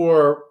exchange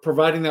for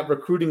providing that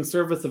recruiting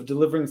service of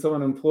delivering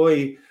someone an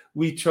employee,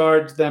 we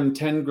charge them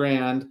 10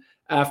 grand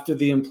after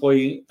the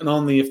employee, and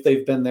only if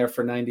they've been there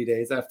for 90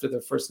 days, after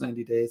their first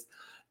 90 days.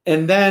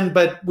 And then,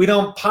 but we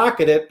don't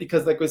pocket it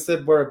because, like we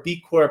said, we're a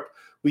B Corp.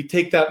 We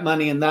take that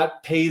money and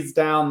that pays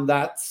down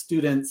that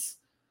student's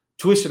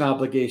tuition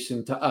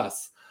obligation to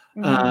us.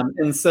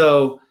 And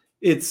so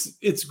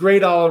it's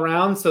great all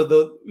around.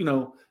 So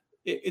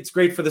it's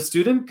great for the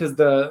student because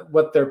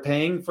what they're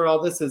paying for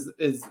all this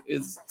is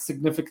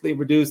significantly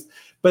reduced.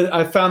 But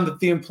I found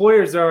that the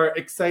employers are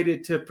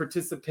excited to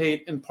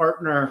participate and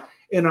partner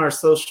in our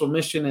social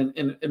mission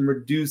and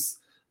reduce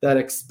that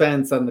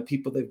expense on the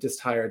people they've just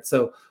hired.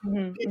 So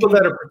people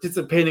that are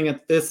participating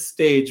at this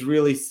stage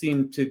really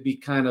seem to be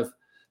kind of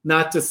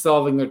not just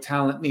solving their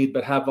talent need,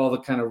 but have all the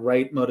kind of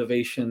right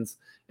motivations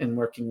in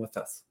working with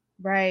us.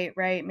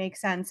 Right. Makes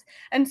sense.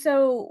 And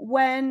so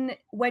when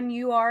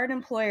you are an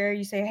employer,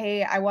 you say,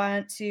 hey, I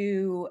want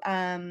to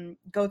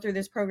go through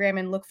this program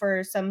and look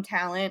for some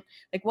talent.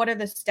 Like, what are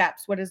the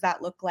steps? What does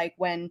that look like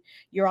when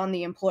you're on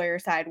the employer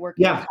side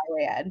working with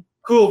highway ed?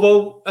 Cool.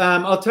 Well,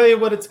 I'll tell you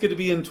what it's going to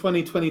be in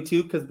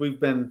 2022 because we've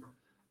been,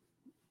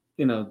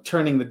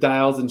 turning the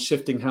dials and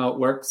shifting how it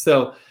works.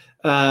 So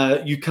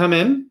you come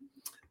in.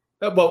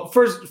 Well,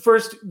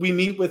 first we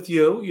meet with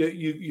you.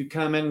 You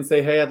come in and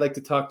say, hey, I'd like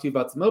to talk to you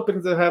about some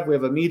openings I have. We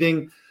have a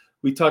meeting.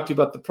 We talk to you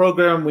about the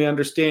program. We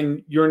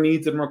understand your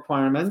needs and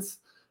requirements.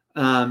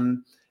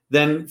 Then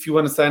if you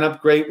want to sign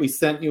up, great. We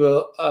sent you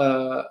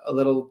a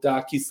little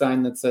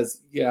DocuSign that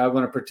says, yeah, I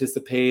want to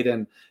participate.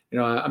 And,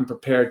 I'm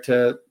prepared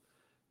to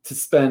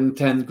spend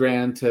 10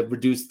 grand to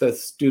reduce the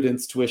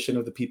students' tuition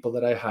of the people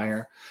that I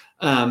hire.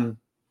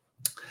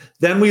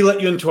 Then we let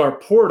you into our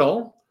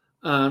portal.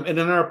 And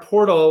in our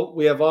portal,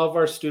 we have all of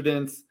our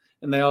students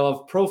and they all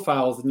have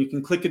profiles, and you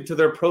can click into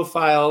their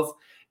profiles.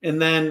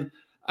 And then,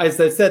 as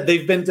I said,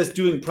 they've been just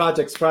doing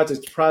projects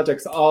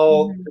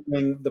all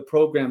during the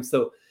program.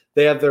 So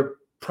they have their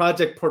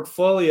project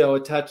portfolio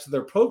attached to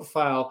their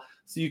profile.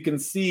 So you can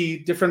see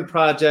different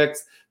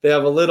projects. They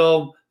have a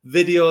little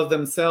video of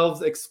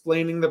themselves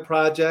explaining the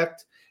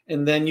project.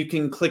 And then you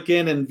can click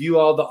in and view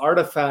all the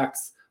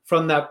artifacts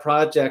from that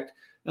project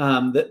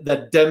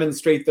that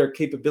demonstrate their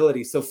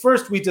capability. So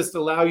first, we just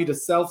allow you to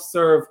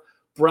self-serve,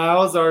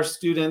 browse our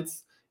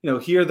students,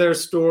 hear their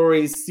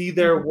stories, see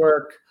their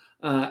work,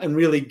 and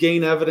really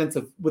gain evidence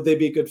of would they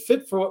be a good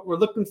fit for what we're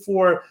looking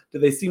for? Do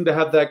they seem to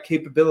have that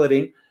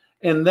capability?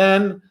 And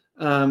then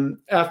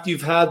after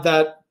you've had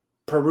that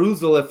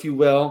perusal, if you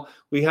will,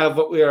 we have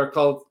what we are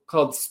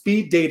called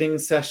speed dating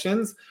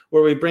sessions,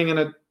 where we bring in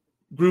a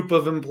group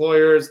of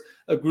employers,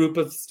 a group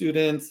of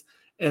students,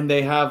 and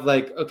they have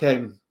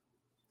A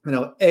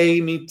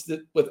meets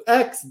with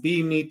X,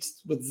 B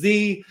meets with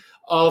Z,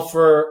 all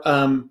for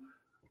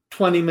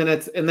 20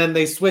 minutes, and then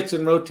they switch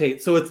and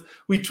rotate. So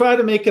we try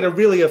to make it a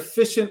really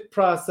efficient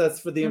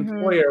process for the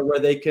employer where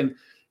they can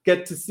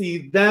get to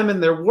see them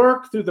and their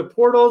work through the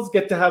portals,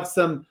 get to have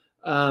some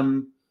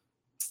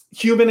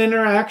human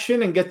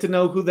interaction and get to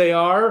know who they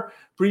are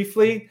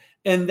briefly.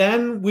 And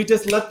then we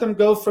just let them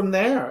go from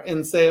there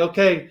and say,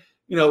 okay,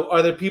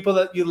 are there people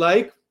that you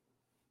like?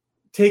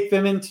 Take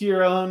them into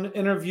your own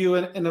interview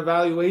and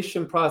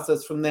evaluation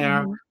process from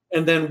there. Mm-hmm.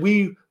 And then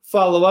we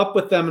follow up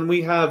with them, and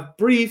we have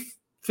brief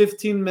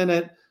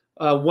 15-minute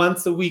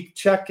once a week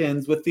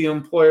check-ins with the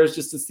employers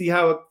just to see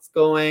how it's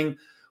going,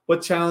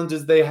 what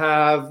challenges they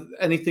have,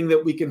 anything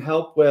that we can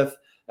help with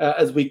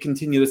as we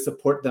continue to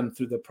support them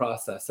through the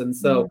process. And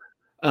so,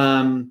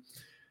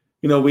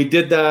 we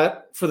did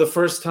that for the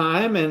first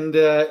time, and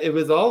it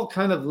was all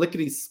kind of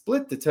lickety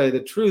split, to tell you the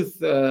truth.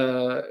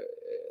 The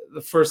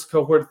first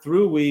cohort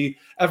through,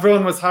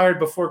 everyone was hired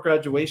before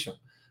graduation.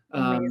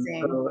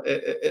 Amazing. So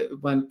it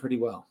went pretty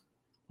well.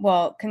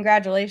 Well,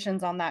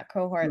 congratulations on that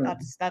cohort. Yeah.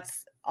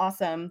 That's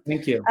awesome.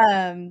 Thank you.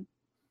 I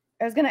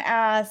was going to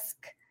ask,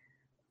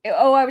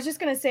 I was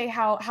just going to say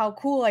how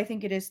cool I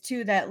think it is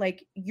too, that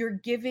like you're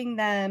giving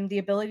them the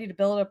ability to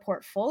build a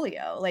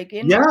portfolio. Like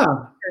in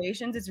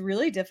operations, it's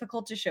really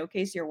difficult to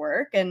showcase your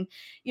work. And,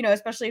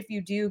 especially if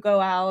you do go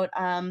out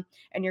and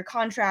you're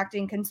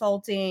contracting,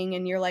 consulting,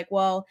 and you're like,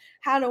 well,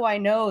 how do I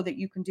know that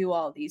you can do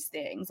all these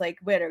things? Like,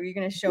 what are you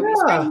going to show me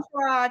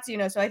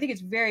screenshots? So I think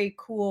it's very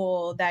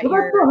cool that that's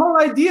the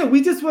whole idea.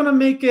 We just want to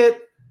make it,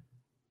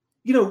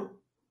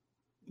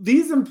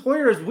 these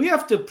employers, we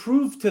have to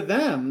prove to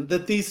them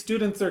that these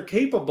students are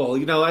capable.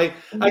 I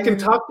can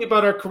talk to you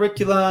about our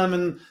curriculum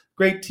and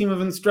great team of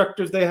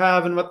instructors they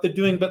have and what they're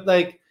doing, but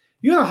like,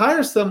 you want to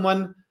hire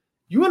someone,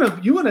 you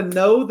want to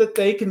know that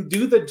they can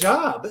do the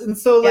job. And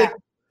so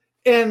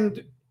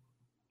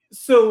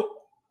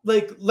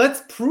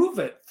let's prove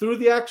it through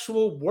the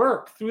actual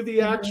work, through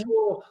the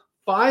actual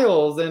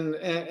files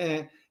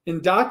and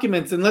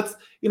documents. And let's,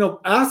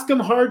 ask them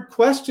hard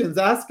questions,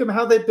 ask them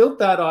how they built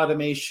that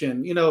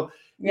automation,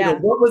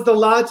 what was the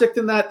logic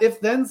in that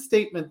if-then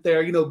statement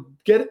there?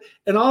 Get it,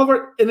 and all of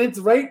our, and it's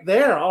right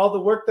there. All the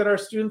work that our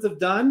students have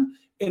done,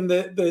 and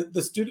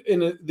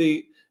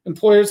the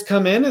employers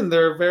come in and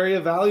they're very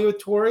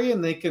evaluatory,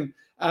 and they can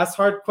ask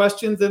hard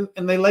questions,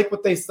 and they like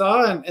what they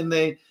saw, and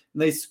they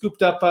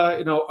scooped up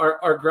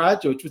our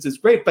graduates, which is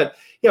great. But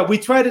yeah, we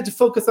try to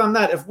focus on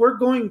that. If we're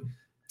going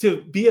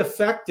to be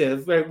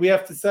effective, right, we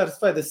have to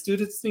satisfy the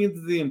students'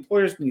 needs, the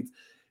employers' needs.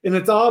 And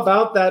it's all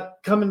about that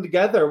coming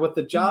together with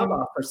the job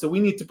offer. So we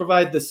need to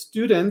provide the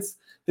students,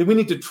 that we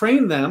need to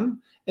train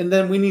them, and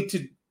then we need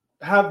to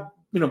have,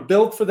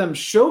 build for them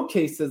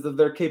showcases of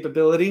their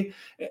capability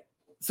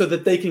so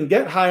that they can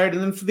get hired.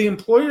 And then for the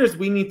employers,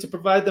 we need to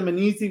provide them an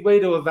easy way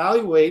to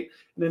evaluate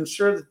and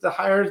ensure that the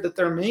hires that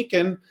they're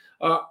making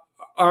are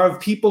of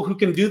people who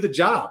can do the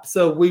job.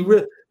 So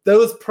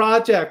those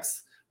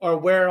projects are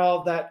where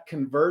all that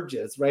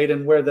converges, right?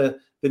 And where the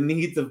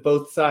needs of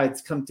both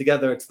sides come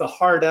together. It's the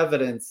hard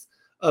evidence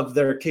of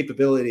their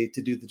capability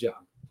to do the job.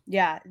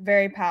 Yeah,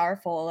 very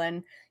powerful.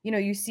 And,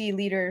 you see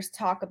leaders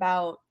talk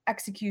about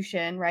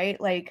execution, right?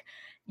 Like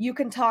you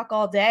can talk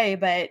all day,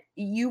 but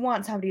you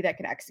want somebody that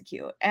can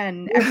execute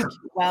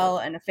well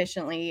and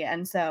efficiently.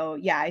 And so,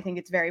 yeah, I think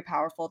it's very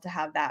powerful to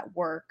have that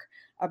work,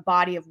 a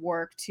body of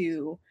work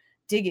to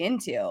dig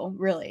into,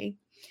 really.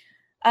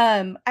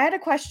 I had a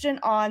question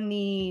on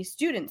the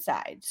student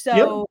side.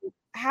 So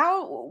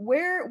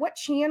what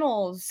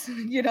channels,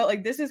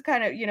 like this is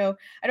kind of,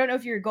 I don't know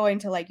if you're going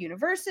to like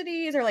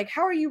universities or like,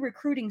 how are you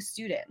recruiting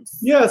students?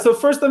 Yeah. So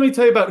first let me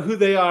tell you about who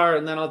they are,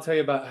 and then I'll tell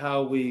you about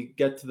how we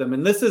get to them.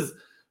 And this is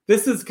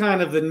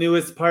kind of the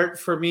newest part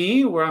for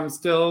me, where I'm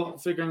still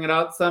figuring it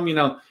out some,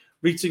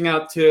 reaching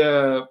out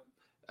to,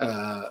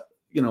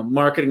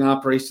 marketing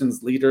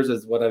operations leaders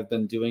is what I've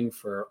been doing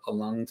for a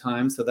long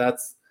time. So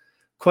that's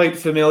quite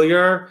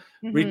familiar.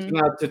 Reaching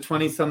out to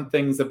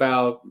 20-somethings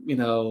about,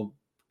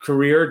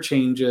 career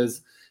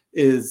changes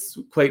is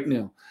quite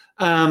new.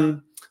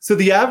 So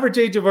the average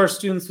age of our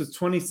students was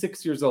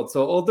 26 years old,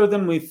 so older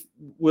than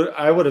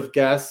I would have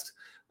guessed.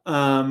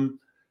 Some,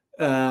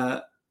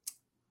 but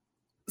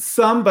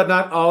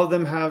not all of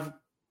them have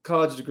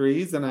college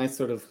degrees, and I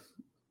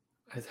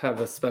have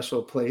a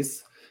special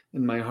place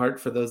in my heart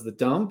for those that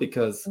don't,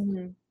 because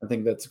I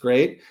think that's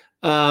great.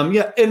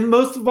 And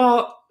most of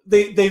all,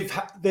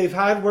 they've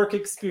had work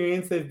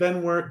experience, they've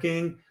been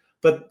working,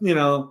 but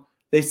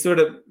they sort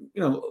of,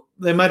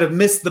 they might have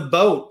missed the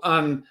boat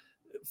on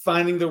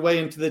finding their way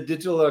into the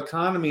digital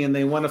economy, and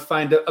they want to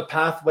find a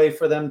pathway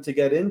for them to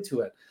get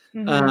into it.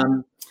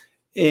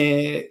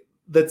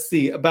 Let's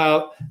see,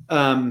 about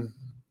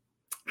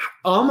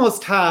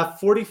almost half,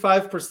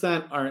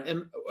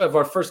 45% of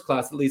our first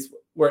class, at least,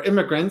 were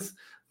immigrants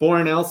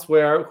born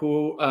elsewhere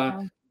who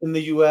in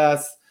the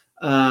U.S.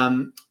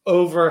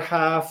 Over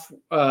half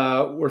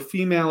were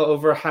female,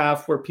 over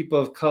half were people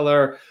of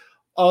color.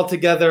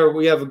 Altogether,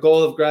 we have a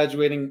goal of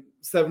graduating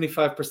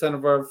 75%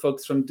 of our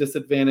folks from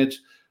disadvantaged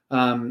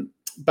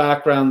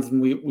backgrounds,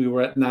 and we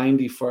were at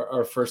 90 for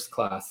our first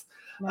class.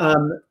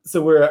 Wow.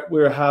 So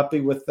we're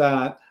happy with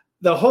that.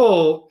 The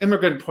whole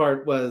immigrant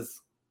part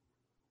was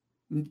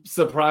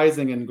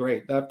surprising and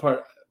great. That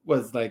part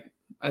was like,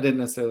 I didn't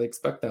necessarily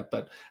expect that,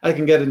 but I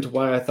can get into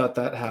why I thought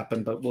that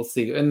happened, but we'll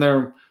see. And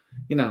they're,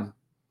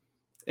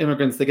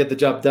 immigrants, they get the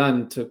job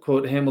done. To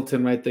quote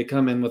Hamilton, right? They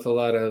come in with a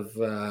lot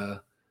of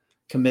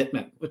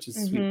commitment, which is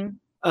sweet.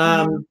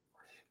 Mm-hmm.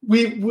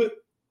 We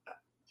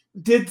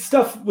did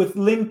stuff with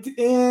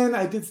LinkedIn.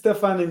 I did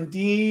stuff on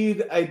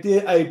Indeed.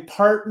 I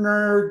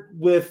partnered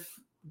with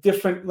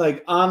different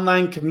like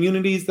online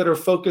communities that are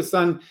focused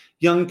on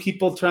young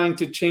people trying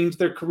to change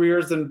their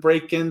careers and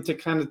break into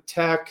kind of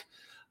tech.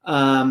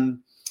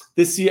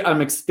 This year,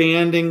 I'm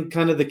expanding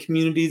kind of the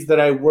communities that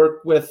I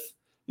work with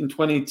in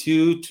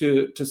 22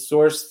 to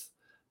source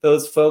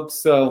those folks.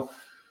 So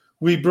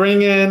we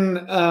bring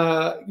in,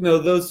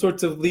 those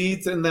sorts of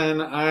leads, and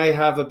then I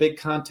have a big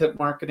content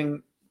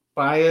marketing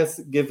bias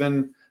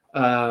given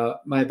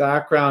my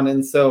background.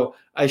 And so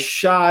I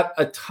shot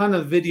a ton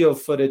of video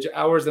footage,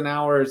 hours and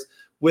hours,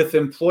 with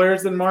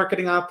employers and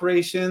marketing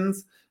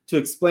operations to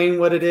explain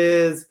what it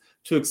is,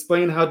 to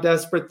explain how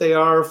desperate they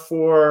are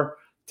for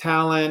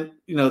talent,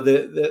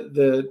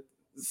 the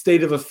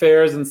state of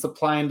affairs and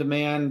supply and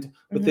demand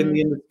within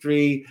the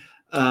industry,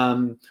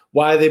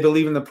 why they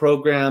believe in the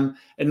program.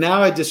 And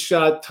now I just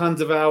shot tons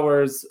of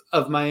hours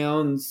of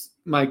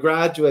my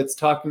graduates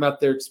talking about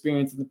their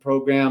experience in the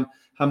program,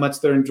 how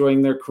much they're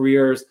enjoying their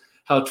careers,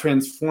 how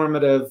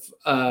transformative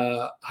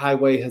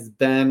Highway has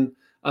been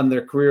on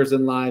their careers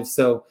and lives.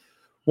 So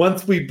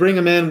once we bring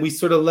them in, we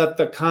sort of let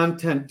the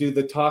content do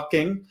the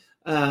talking,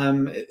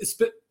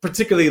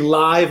 particularly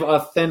live,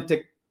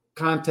 authentic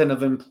content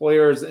of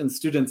employers and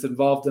students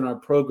involved in our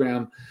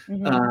program,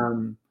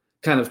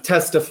 kind of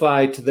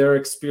testify to their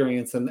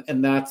experience.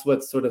 And that's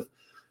what sort of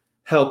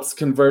helps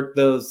convert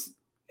those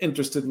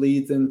interested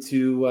leads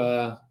into,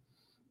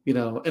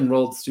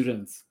 enrolled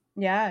students.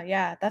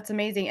 Yeah, that's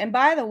amazing. And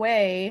by the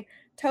way,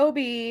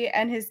 Toby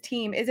and his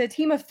team is a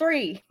team of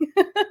 3.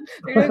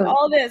 They're doing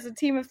all this, a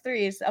team of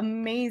 3. It's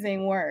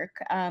amazing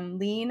work,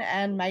 lean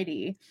and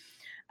mighty.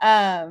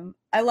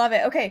 I love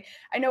it. Okay,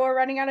 I know we're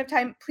running out of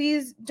time.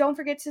 Please don't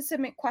forget to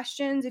submit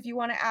questions if you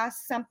want to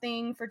ask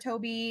something for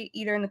Toby,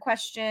 either in the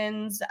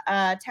questions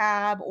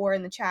tab or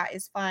in the chat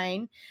is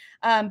fine.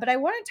 But I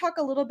want to talk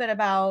a little bit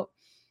about,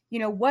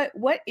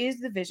 what is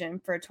the vision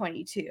for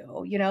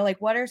 22? Like,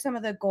 what are some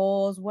of the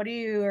goals?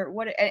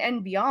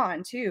 And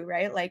beyond too,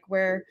 right? Like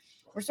we're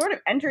sort of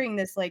entering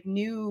this like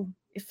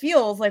it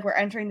feels like we're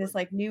entering this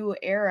like new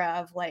era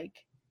of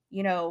like,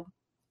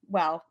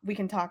 well, we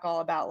can talk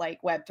all about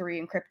like Web3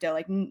 and crypto.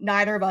 Like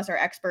neither of us are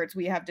experts.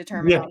 We have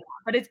determined on that,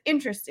 but it's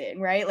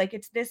interesting, right? Like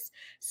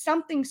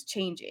something's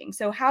changing.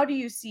 So how do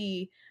you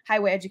see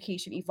highway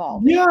education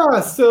evolving?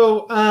 Yeah.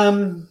 So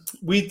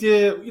we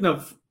did,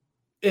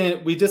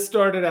 we just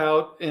started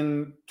out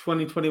in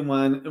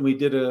 2021 and we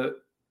did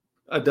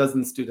a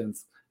dozen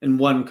students in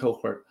one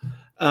cohort.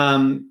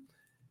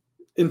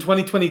 In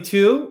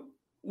 2022,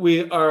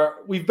 we've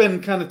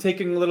been kind of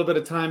taking a little bit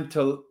of time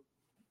to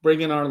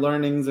bring in our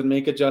learnings and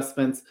make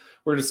adjustments.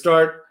 We're going to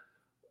start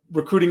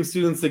recruiting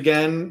students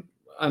again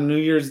on New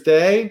Year's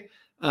Day.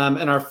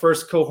 And our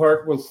first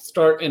cohort will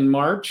start in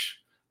March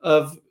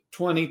of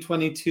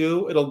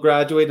 2022. It'll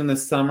graduate in the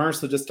summer.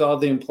 So just all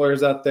the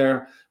employers out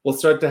there, we'll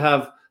start to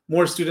have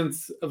more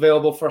students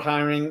available for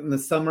hiring in the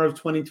summer of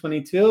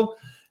 2022.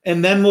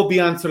 And then we'll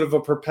be on sort of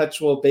a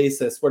perpetual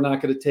basis. We're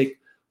not going to take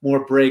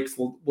more breaks.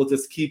 We'll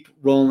just keep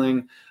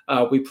rolling.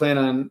 We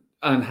plan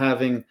on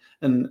having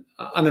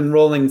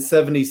enrolling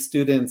 70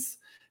 students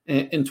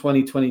in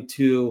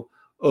 2022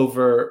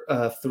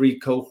 over 3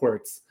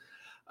 cohorts.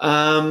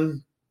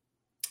 Long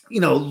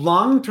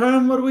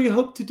term, what do we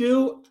hope to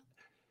do?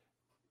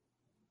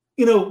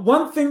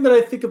 One thing that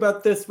I think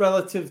about this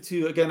relative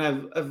to, again,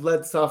 I've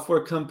led software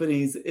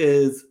companies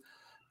is,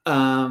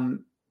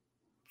 again,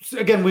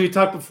 we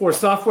talked before,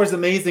 software is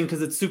amazing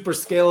because it's super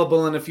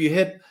scalable. And if you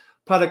hit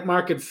product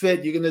market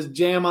fit, you can just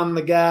jam on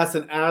the gas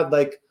and add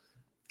like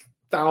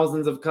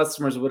thousands of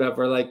customers or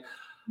whatever. Like,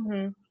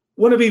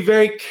 want to be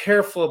very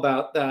careful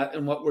about that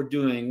and what we're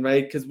doing,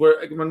 right? Because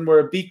when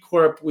we're a B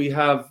Corp, we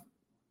have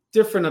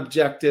different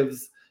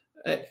objectives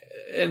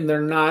and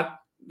they're not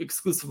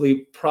exclusively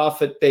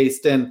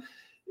profit-based. And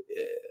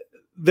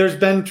there's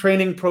been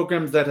training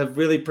programs that have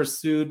really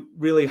pursued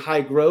really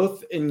high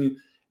growth, and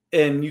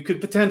you could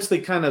potentially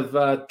kind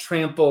of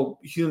trample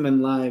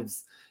human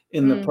lives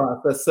in the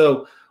process.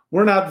 So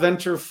we're not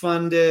venture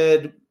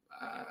funded.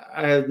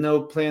 I have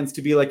no plans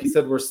to be, like you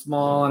said, we're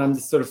small, and I'm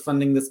just sort of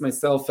funding this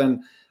myself.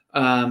 And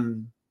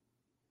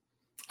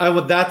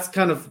that's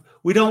kind of,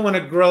 we don't want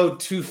to grow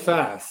too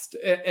fast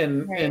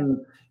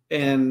and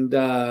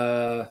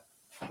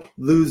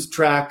lose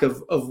track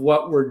of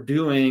what we're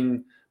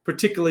doing,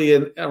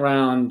 particularly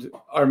around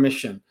our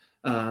mission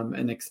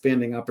and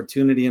expanding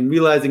opportunity, and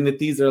realizing that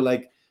these are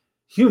like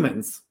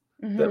humans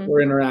that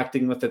we're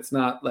interacting with. It's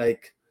not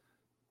like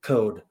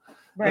code.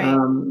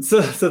 Right.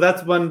 So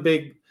that's one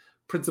big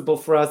principle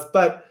for us.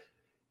 But,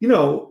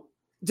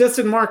 just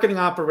in marketing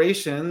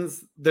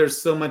operations,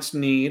 there's so much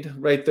need,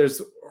 right?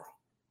 There's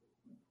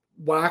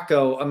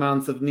wacko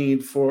amounts of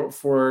need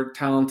for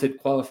talented,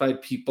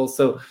 qualified people.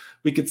 So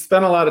we could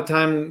spend a lot of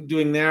time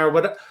doing there.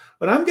 What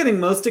I'm getting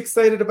most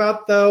excited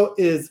about, though,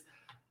 is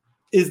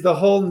the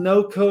whole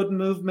no code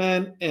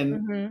movement.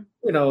 And,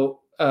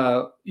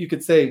 you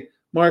could say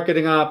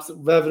marketing ops,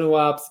 revenue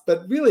ops,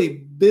 but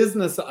really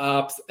business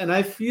ops. And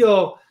I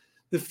feel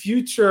the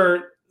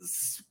future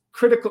is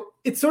critical.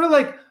 It's sort of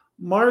like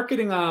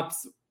marketing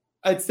ops,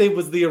 I'd say,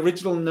 was the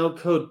original no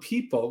code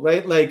people,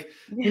 right? Like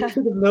when you Yeah.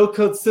 think of no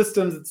code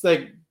systems, it's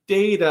like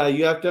data.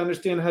 You have to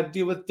understand how to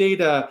deal with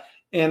data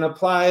and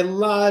apply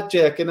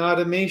logic and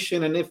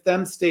automation and if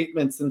then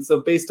statements. And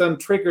so based on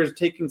triggers,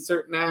 taking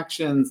certain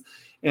actions,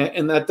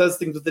 and that does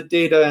things with the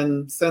data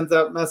and sends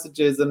out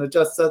messages and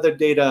adjusts other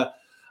data.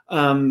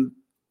 And,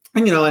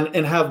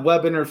 and have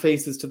web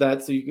interfaces to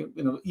that. So you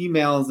can,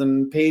 emails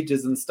and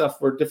pages and stuff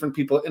where different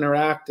people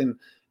interact and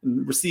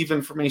receive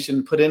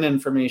information, put in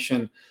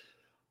information.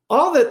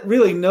 All that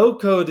really no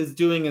code is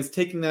doing is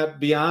taking that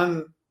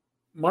beyond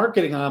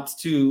marketing ops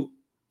to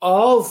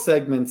all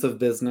segments of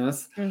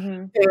business.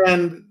 Mm-hmm.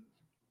 And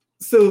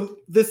so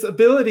this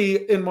ability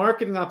in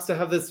marketing ops to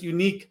have this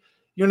unique,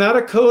 you're not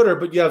a coder,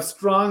 but you have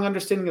strong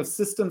understanding of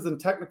systems and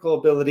technical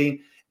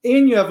ability,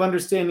 and you have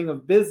understanding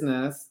of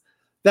business.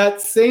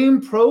 That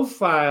same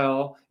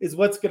profile is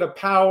what's going to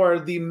power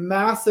the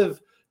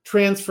massive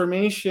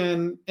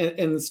transformation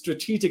and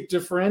strategic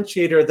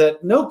differentiator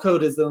that no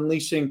code is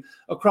unleashing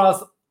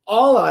across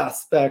all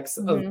aspects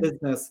of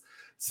business.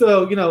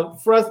 So,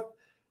 for us,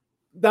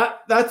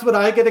 that's what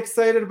I get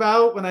excited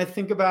about when I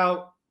think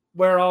about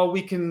where all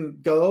we can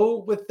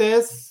go with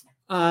this.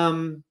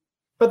 But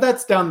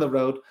that's down the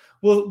road.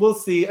 We'll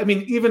see. I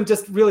mean, even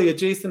just really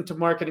adjacent to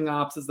marketing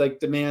ops is like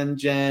demand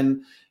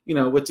gen,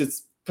 which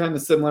is kind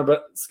of similar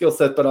but skill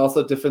set, but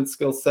also different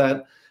skill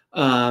set.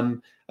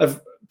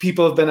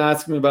 People have been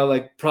asking me about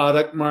like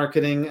product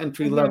marketing,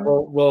 entry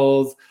level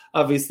roles.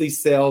 Obviously,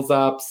 sales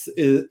ops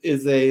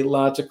is a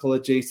logical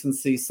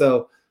adjacency.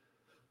 So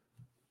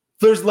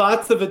there's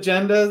lots of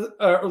agendas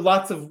or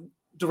lots of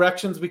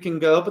directions we can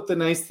go. But the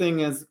nice thing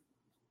is,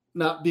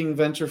 not being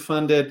venture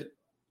funded,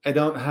 I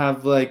don't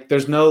have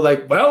there's no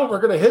well, we're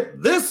going to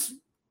hit this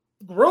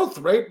growth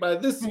rate by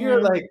this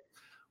year.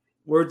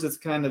 We're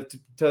just kind of, to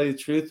tell you the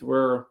truth,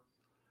 we're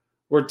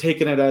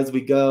taking it as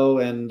we go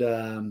and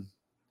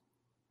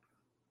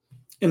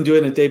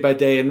doing it day by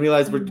day, and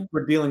realize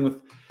we're dealing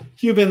with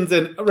humans.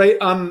 And right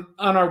on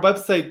our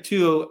website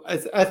too,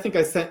 I think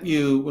I sent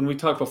you, when we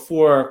talked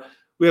before,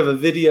 we have a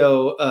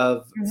video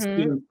of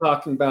students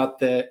talking about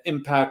the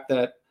impact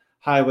that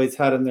highways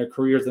had in their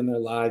careers and their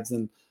lives.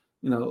 And,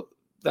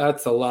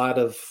 that's a lot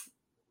of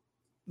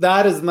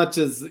that, as much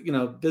as,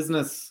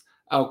 business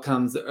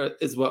outcomes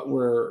is what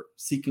we're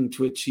seeking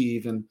to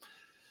achieve. And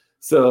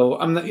so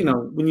I'm not,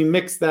 when you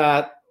mix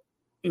that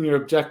in your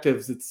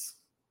objectives,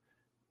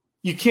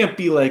 you can't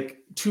be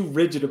too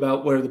rigid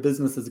about where the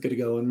business is going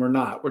to go. And we're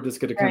not. We're just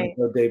going to kind of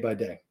go day by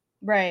day.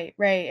 Right.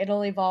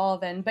 It'll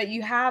evolve. But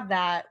you have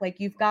that,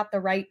 you've got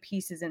the right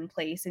pieces in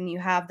place, and you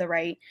have the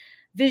right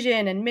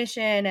vision and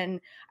mission. And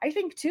I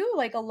think too,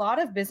 a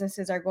lot of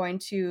businesses are going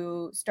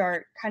to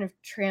start kind of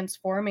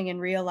transforming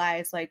and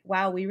realize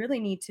wow, we really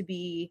need to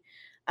be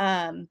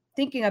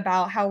thinking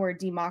about how we're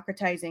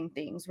democratizing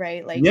things,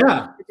 right?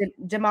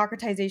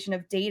 Democratization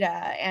of data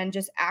and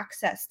just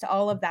access to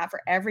all of that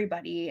for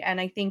everybody.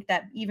 And I think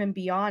that even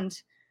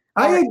beyond,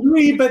 I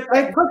agree, but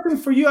I have a question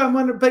for you. I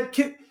wonder, but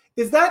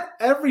is that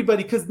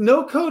everybody? Because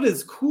no code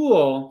is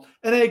cool,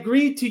 and I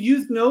agree to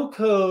use no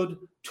code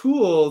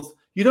tools.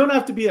 You don't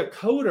have to be a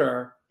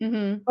coder,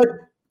 but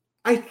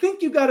I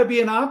think you got to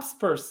be an ops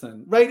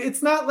person, right?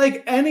 It's not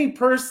like any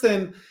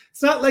person.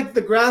 It's not like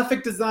the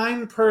graphic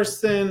design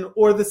person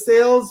or the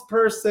sales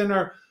person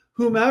or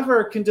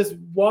whomever can just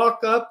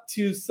walk up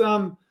to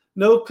some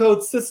no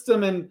code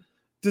system and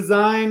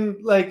design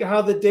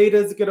how the data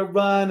is going to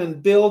run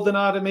and build an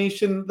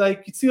automation.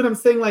 You see what I'm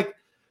saying?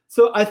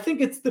 So I think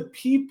it's the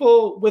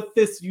people with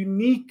this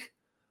unique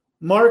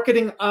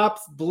marketing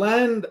ops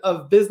blend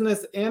of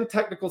business and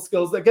technical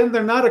skills. Again,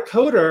 they're not a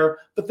coder,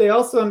 but they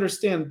also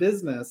understand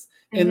business.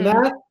 And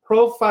that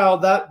profile,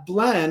 that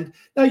blend,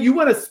 now you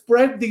want to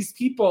spread these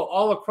people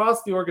all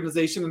across the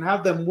organization and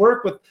have them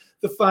work with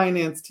the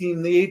finance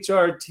team, the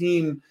HR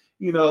team,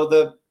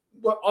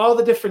 all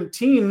the different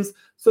teams,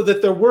 so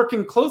that they're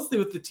working closely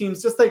with the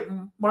teams, just like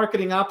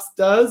marketing ops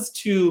does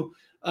to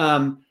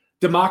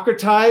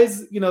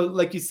democratize,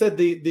 like you said,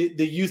 the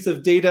use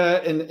of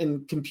data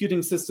and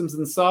computing systems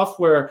and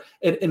software,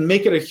 and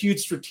make it a huge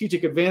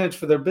strategic advantage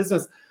for their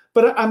business.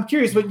 But I'm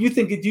curious what you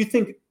think. Do you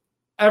think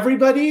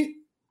everybody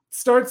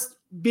starts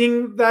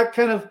being that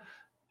kind of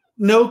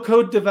no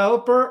code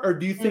developer, or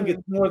do you think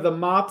it's more the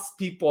MOPs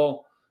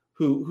people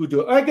who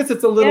do it? I guess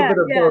it's a little bit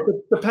of both.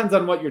 It depends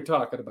on what you're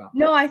talking about.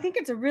 No, I think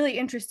it's a really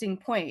interesting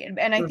point.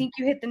 And I think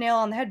you hit the nail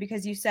on the head,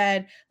 because you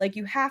said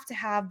you have to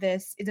have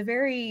this. It's a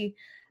very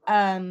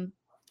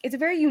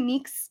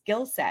unique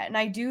skill set. And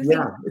I do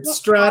think it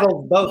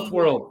straddles both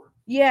worlds.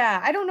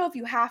 Yeah. I don't know if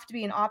you have to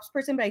be an ops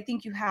person, but I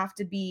think you have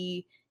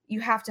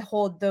to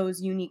hold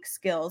those unique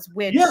skills,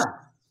 which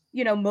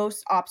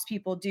most ops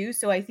people do.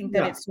 So I think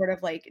that it's sort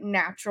of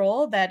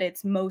natural that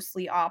it's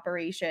mostly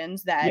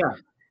operations that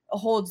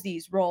holds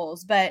these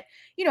roles. But,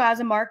 as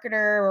a marketer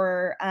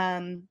or,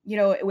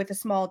 with a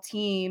small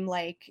team,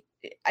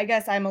 I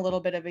guess I'm a little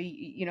bit of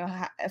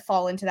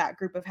fall into that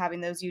group of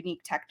having those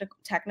unique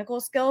technical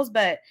skills,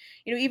 but,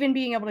 even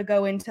being able to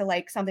go into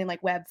like something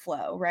like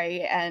Webflow,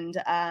 right? And,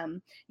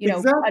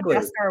 Exactly.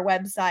 adjust our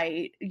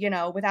website,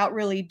 without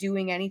really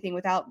doing anything,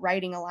 without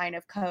writing a line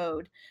of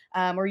code,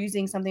 or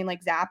using something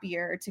like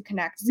Zapier to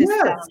connect Yes.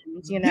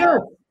 systems. Yes.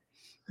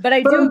 But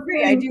I But do I'm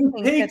agree. I saying do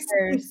think that it's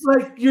there's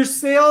like your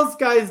sales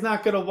guy is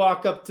not going to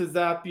walk up to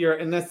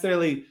Zapier and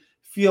necessarily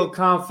feel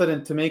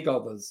confident to make all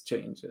those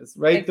changes,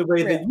 right? it's The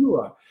way true, that you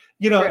are,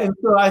 true. and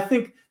so I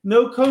think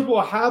no code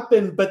will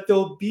happen, but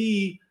there'll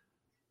be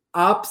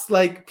ops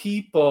like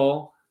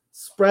people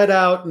spread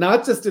out,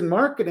 not just in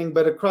marketing,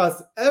 but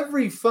across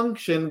every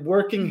function,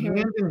 working Mhm.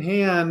 hand in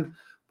hand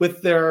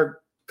with their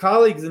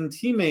colleagues and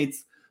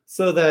teammates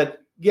so that,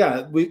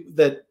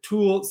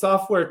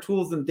 software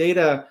tools and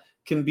data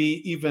can be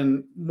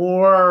even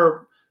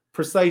more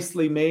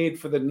precisely made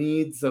for the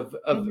needs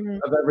Mhm.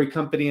 of every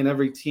company and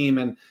every team,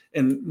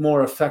 and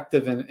more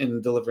effective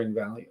in delivering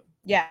value.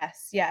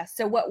 Yes, yes.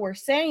 So what we're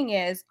saying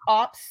is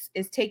ops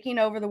is taking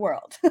over the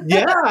world.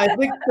 Yeah, I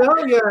think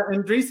so. Yeah,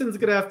 Andreessen's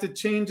gonna have to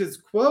change his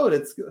quote.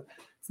 It's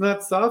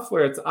not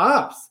software, it's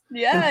ops, and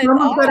Yeah, it's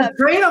someone's got to ops.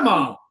 train them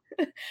all.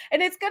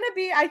 And it's gonna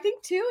be, I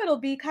think too, it'll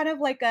be kind of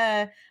like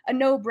a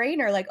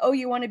no-brainer. Like, oh,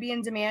 you want to be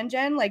in demand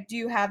gen? Like, do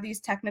you have these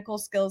technical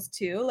skills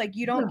too? Like,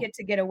 you don't Yeah,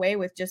 get away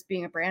with just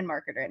being a brand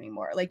marketer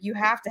anymore. Like, you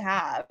have to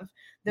have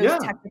those yeah,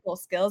 technical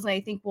skills. And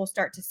I think we'll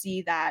start to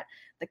see that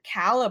the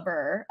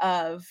caliber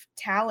of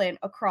talent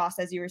across,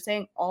 as you were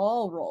saying,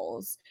 all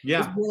roles is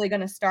yeah. really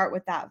going to start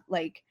with that.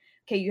 Like,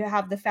 okay, you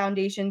have the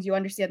foundations, you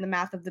understand the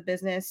math of the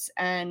business,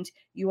 and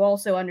you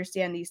also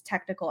understand these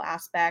technical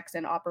aspects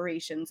and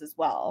operations as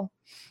well.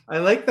 I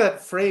like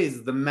that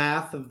phrase, the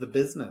math of the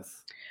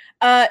business.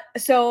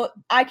 So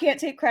I can't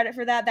take credit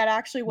for that. That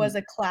actually was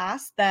a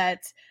class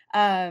that,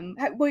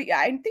 well, yeah,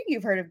 I think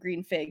you've heard of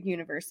Green Fig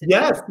University,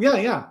 Yes, yeah,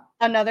 yeah,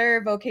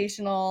 another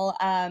vocational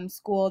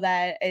school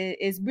that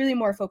is really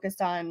more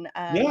focused on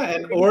yeah.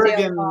 And in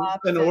sales ops.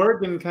 An And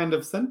Oregon kind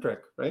of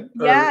centric, right?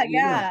 yeah, Or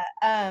yeah.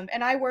 yeah.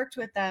 And I worked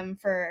with them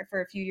for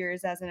a few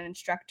years as an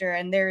instructor.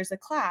 And there's a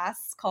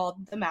class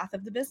called The Math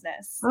of the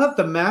Business. Oh,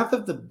 the math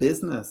of the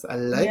business. I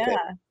like Yeah,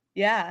 it.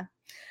 yeah.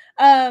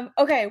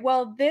 Okay,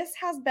 well, this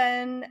has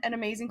been an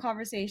amazing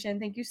conversation.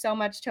 Thank you so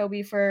much,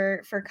 Toby,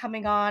 for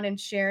coming on and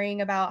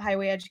sharing about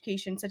highway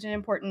education, such an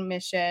important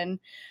mission.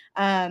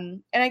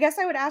 And I guess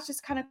I would ask,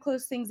 just kind of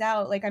close things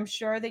out. Like, I'm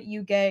sure that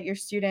you get your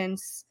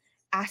students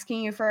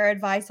asking you for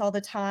advice all the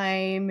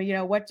time.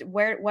 What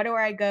do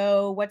I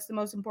go? What's the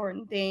most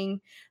important thing?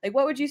 Like,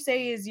 what would you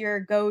say is your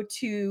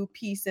go-to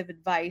piece of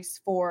advice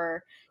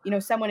for,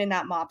 someone in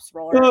that MOPS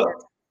role or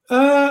Well,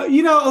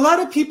 a lot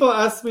of people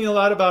ask me a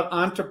lot about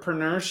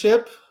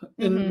entrepreneurship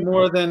and Mhm.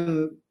 more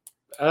than,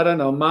 I don't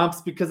know,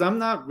 MOPS, because I'm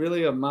not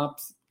really a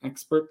MOPS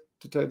expert,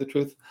 to tell you the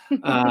truth.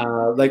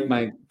 Like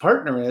my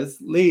partner is,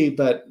 Lee,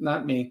 but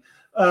not me.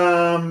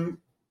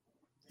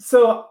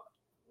 So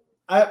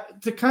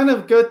to kind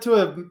of go to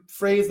a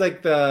phrase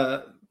like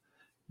the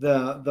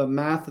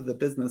math of the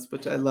business,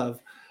 which I love,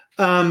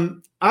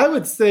 I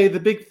would say the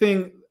big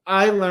thing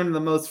I learned the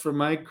most from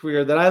my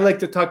career that I like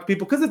to talk to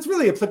people, because it's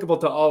really applicable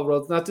to all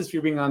roles, not just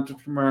for being an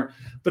entrepreneur,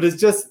 but it's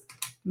just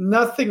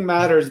nothing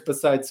matters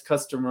besides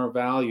customer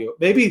value.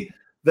 Maybe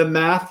the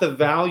math of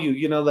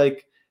value,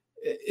 like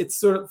it's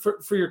sort of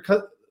for your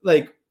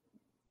like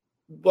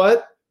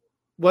what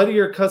are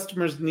your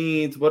customers'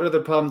 needs? What are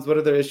their problems? What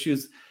are their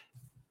issues?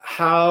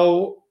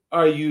 How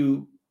are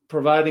you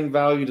providing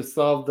value to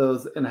solve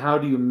those, and how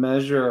do you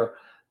measure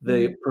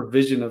the Mhm.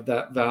 provision of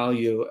that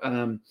value?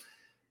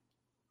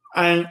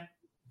 And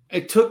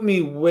it took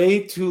me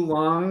way too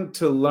long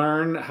to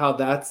learn how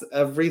that's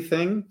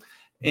everything.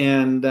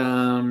 And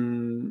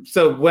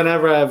so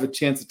whenever I have a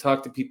chance to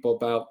talk to people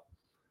about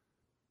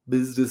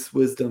business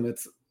wisdom,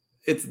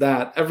 it's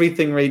that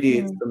everything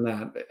radiates Mhm. from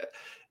that.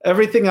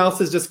 Everything else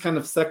is just kind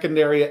of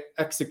secondary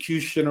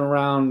execution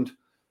around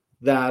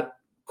that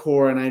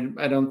core. And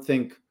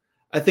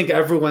I think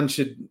everyone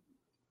should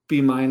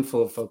be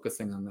mindful of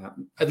focusing on that.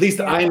 At least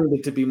Yeah. I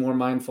needed to be more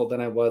mindful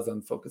than I was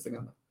on focusing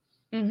on that.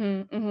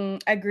 Mhm,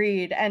 mhm,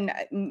 agreed, and,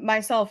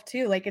 myself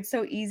too. Like, it's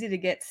so easy to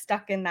get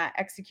stuck in that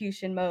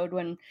execution mode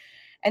when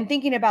and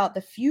thinking about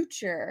the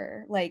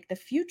future, like, the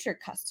future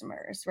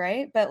customers,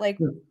 right? But, like,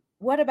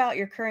 what about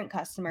your current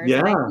customers?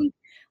 And I Yeah. think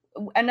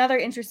another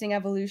interesting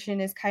evolution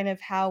is kind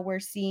of how we're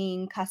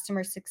seeing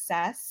customer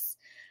success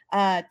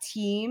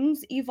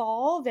teams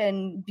evolve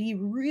and be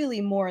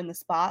really more in the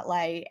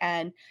spotlight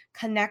and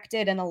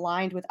connected and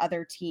aligned with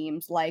other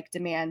teams like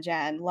demand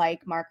gen,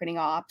 like marketing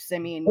ops. I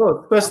mean, Well,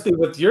 especially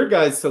with your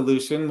guys'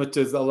 solution, which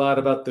is a lot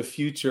about the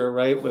future,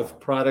 right? With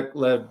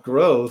product-led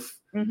growth,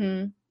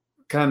 mhm.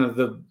 kind of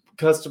the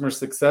customer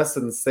success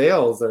and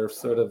sales are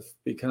sort of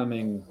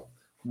becoming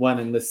one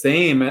and the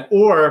same.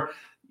 Or,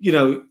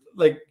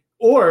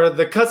 or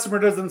the customer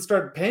doesn't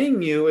start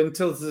paying you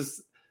until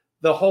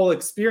the whole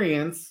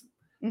experience,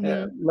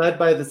 Mhm. led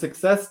by the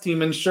success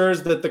team,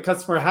 ensures that the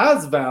customer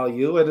has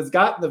value and has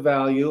gotten the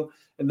value,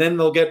 and then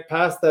they'll get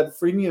past that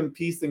freemium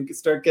piece and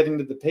start getting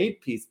to the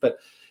paid piece. But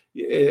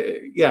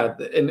yeah,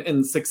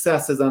 and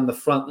success is on the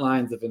front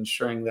lines of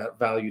ensuring that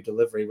value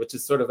delivery, which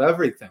is sort of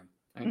everything.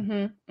 Right?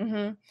 Mm-hmm,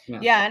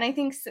 mm-hmm. Yeah, and I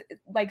think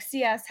like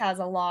CS has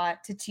a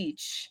lot to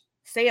teach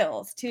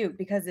sales too,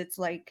 because it's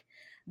like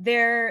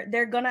they're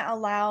gonna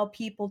allow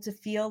people to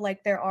feel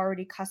like they're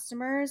already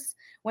customers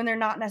when they're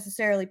not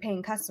necessarily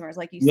paying customers,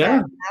 like you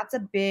said.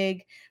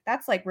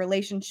 That's like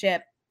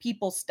relationship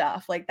people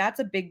stuff. Like that's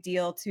a big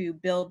deal to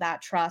build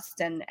that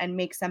trust and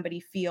make somebody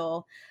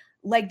feel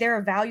like they're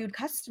a valued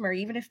customer,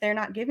 even if they're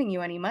not giving you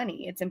any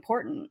money. It's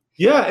important.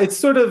 Yeah, it's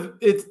sort of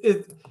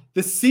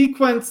the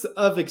sequence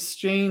of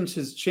exchange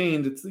has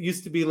changed. It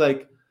used to be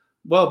like,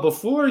 well,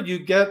 before you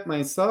get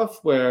my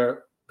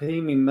software, pay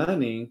me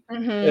money.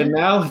 And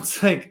now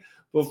it's like,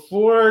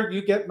 before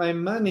you get my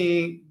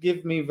money,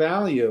 give me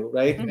value,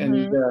 right?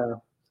 And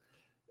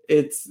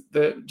it's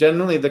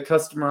generally the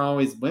customer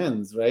always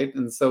wins, right?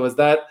 And so as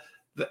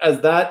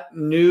that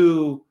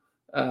new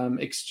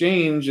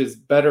exchange is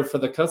better for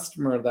the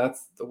customer,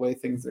 that's the way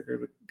things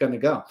are going to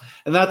go.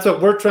 And that's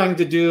what we're trying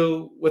to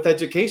do with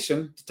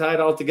education, to tie it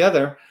all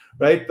together,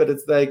 right? But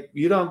it's like,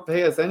 you don't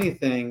pay us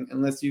anything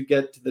unless you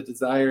get to the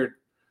desired,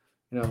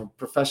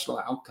 professional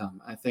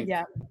outcome. I think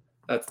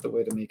that's the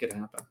way to make it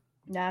happen.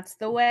 That's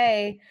the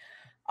way.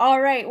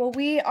 All right. Well,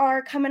 we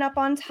are coming up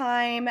on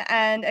time.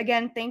 And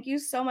again, thank you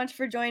so much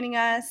for joining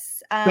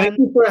us. Thank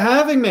you for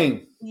having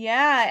me.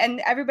 Yeah.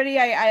 And everybody,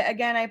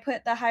 I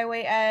put the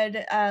Highway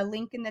Ed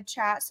link in the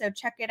chat. So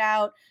check it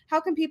out.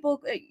 How can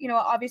people,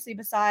 obviously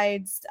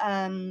besides,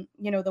 the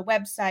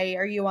website,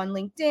 are you on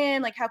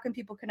LinkedIn? Like, how can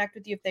people connect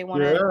with you if they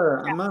want to?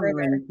 Sure. I'm on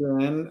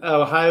LinkedIn.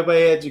 Oh,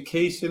 Highway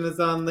Education is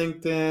on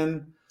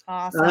LinkedIn.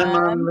 Awesome. I'm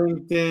on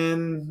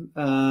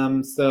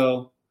LinkedIn.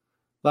 So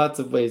lots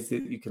of ways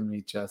that you can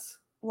reach us.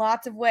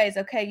 Lots of ways.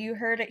 Okay, you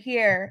heard it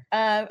here.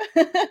 All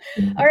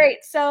right,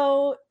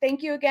 so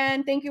thank you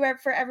again. Thank you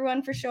for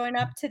everyone for showing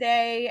up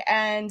today,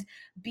 and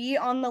be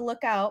on the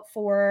lookout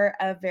for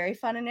a very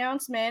fun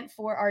announcement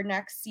for our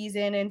next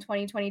season in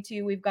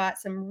 2022. We've got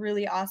some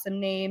really awesome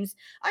names.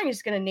 I'm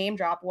just going to name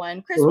drop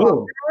one. Chris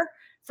Walker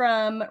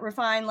from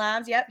Refine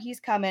Labs. Yep,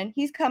 he's coming.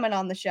 He's coming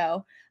on the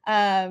show.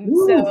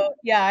 So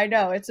yeah, I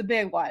know it's a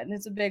big one.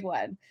 It's a big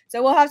one.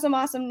 So we'll have some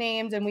awesome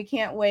names and we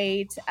can't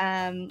wait.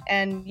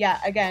 And yeah,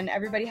 again,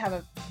 everybody have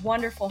a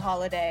wonderful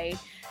holiday.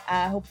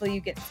 Hopefully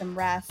you get some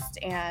rest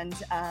and,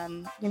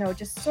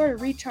 just sort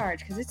of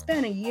recharge because it's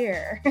been a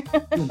year.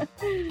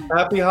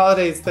 Happy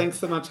holidays. Thanks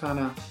so much,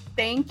 Hannah.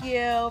 Thank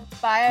you.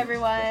 Bye,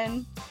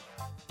 everyone.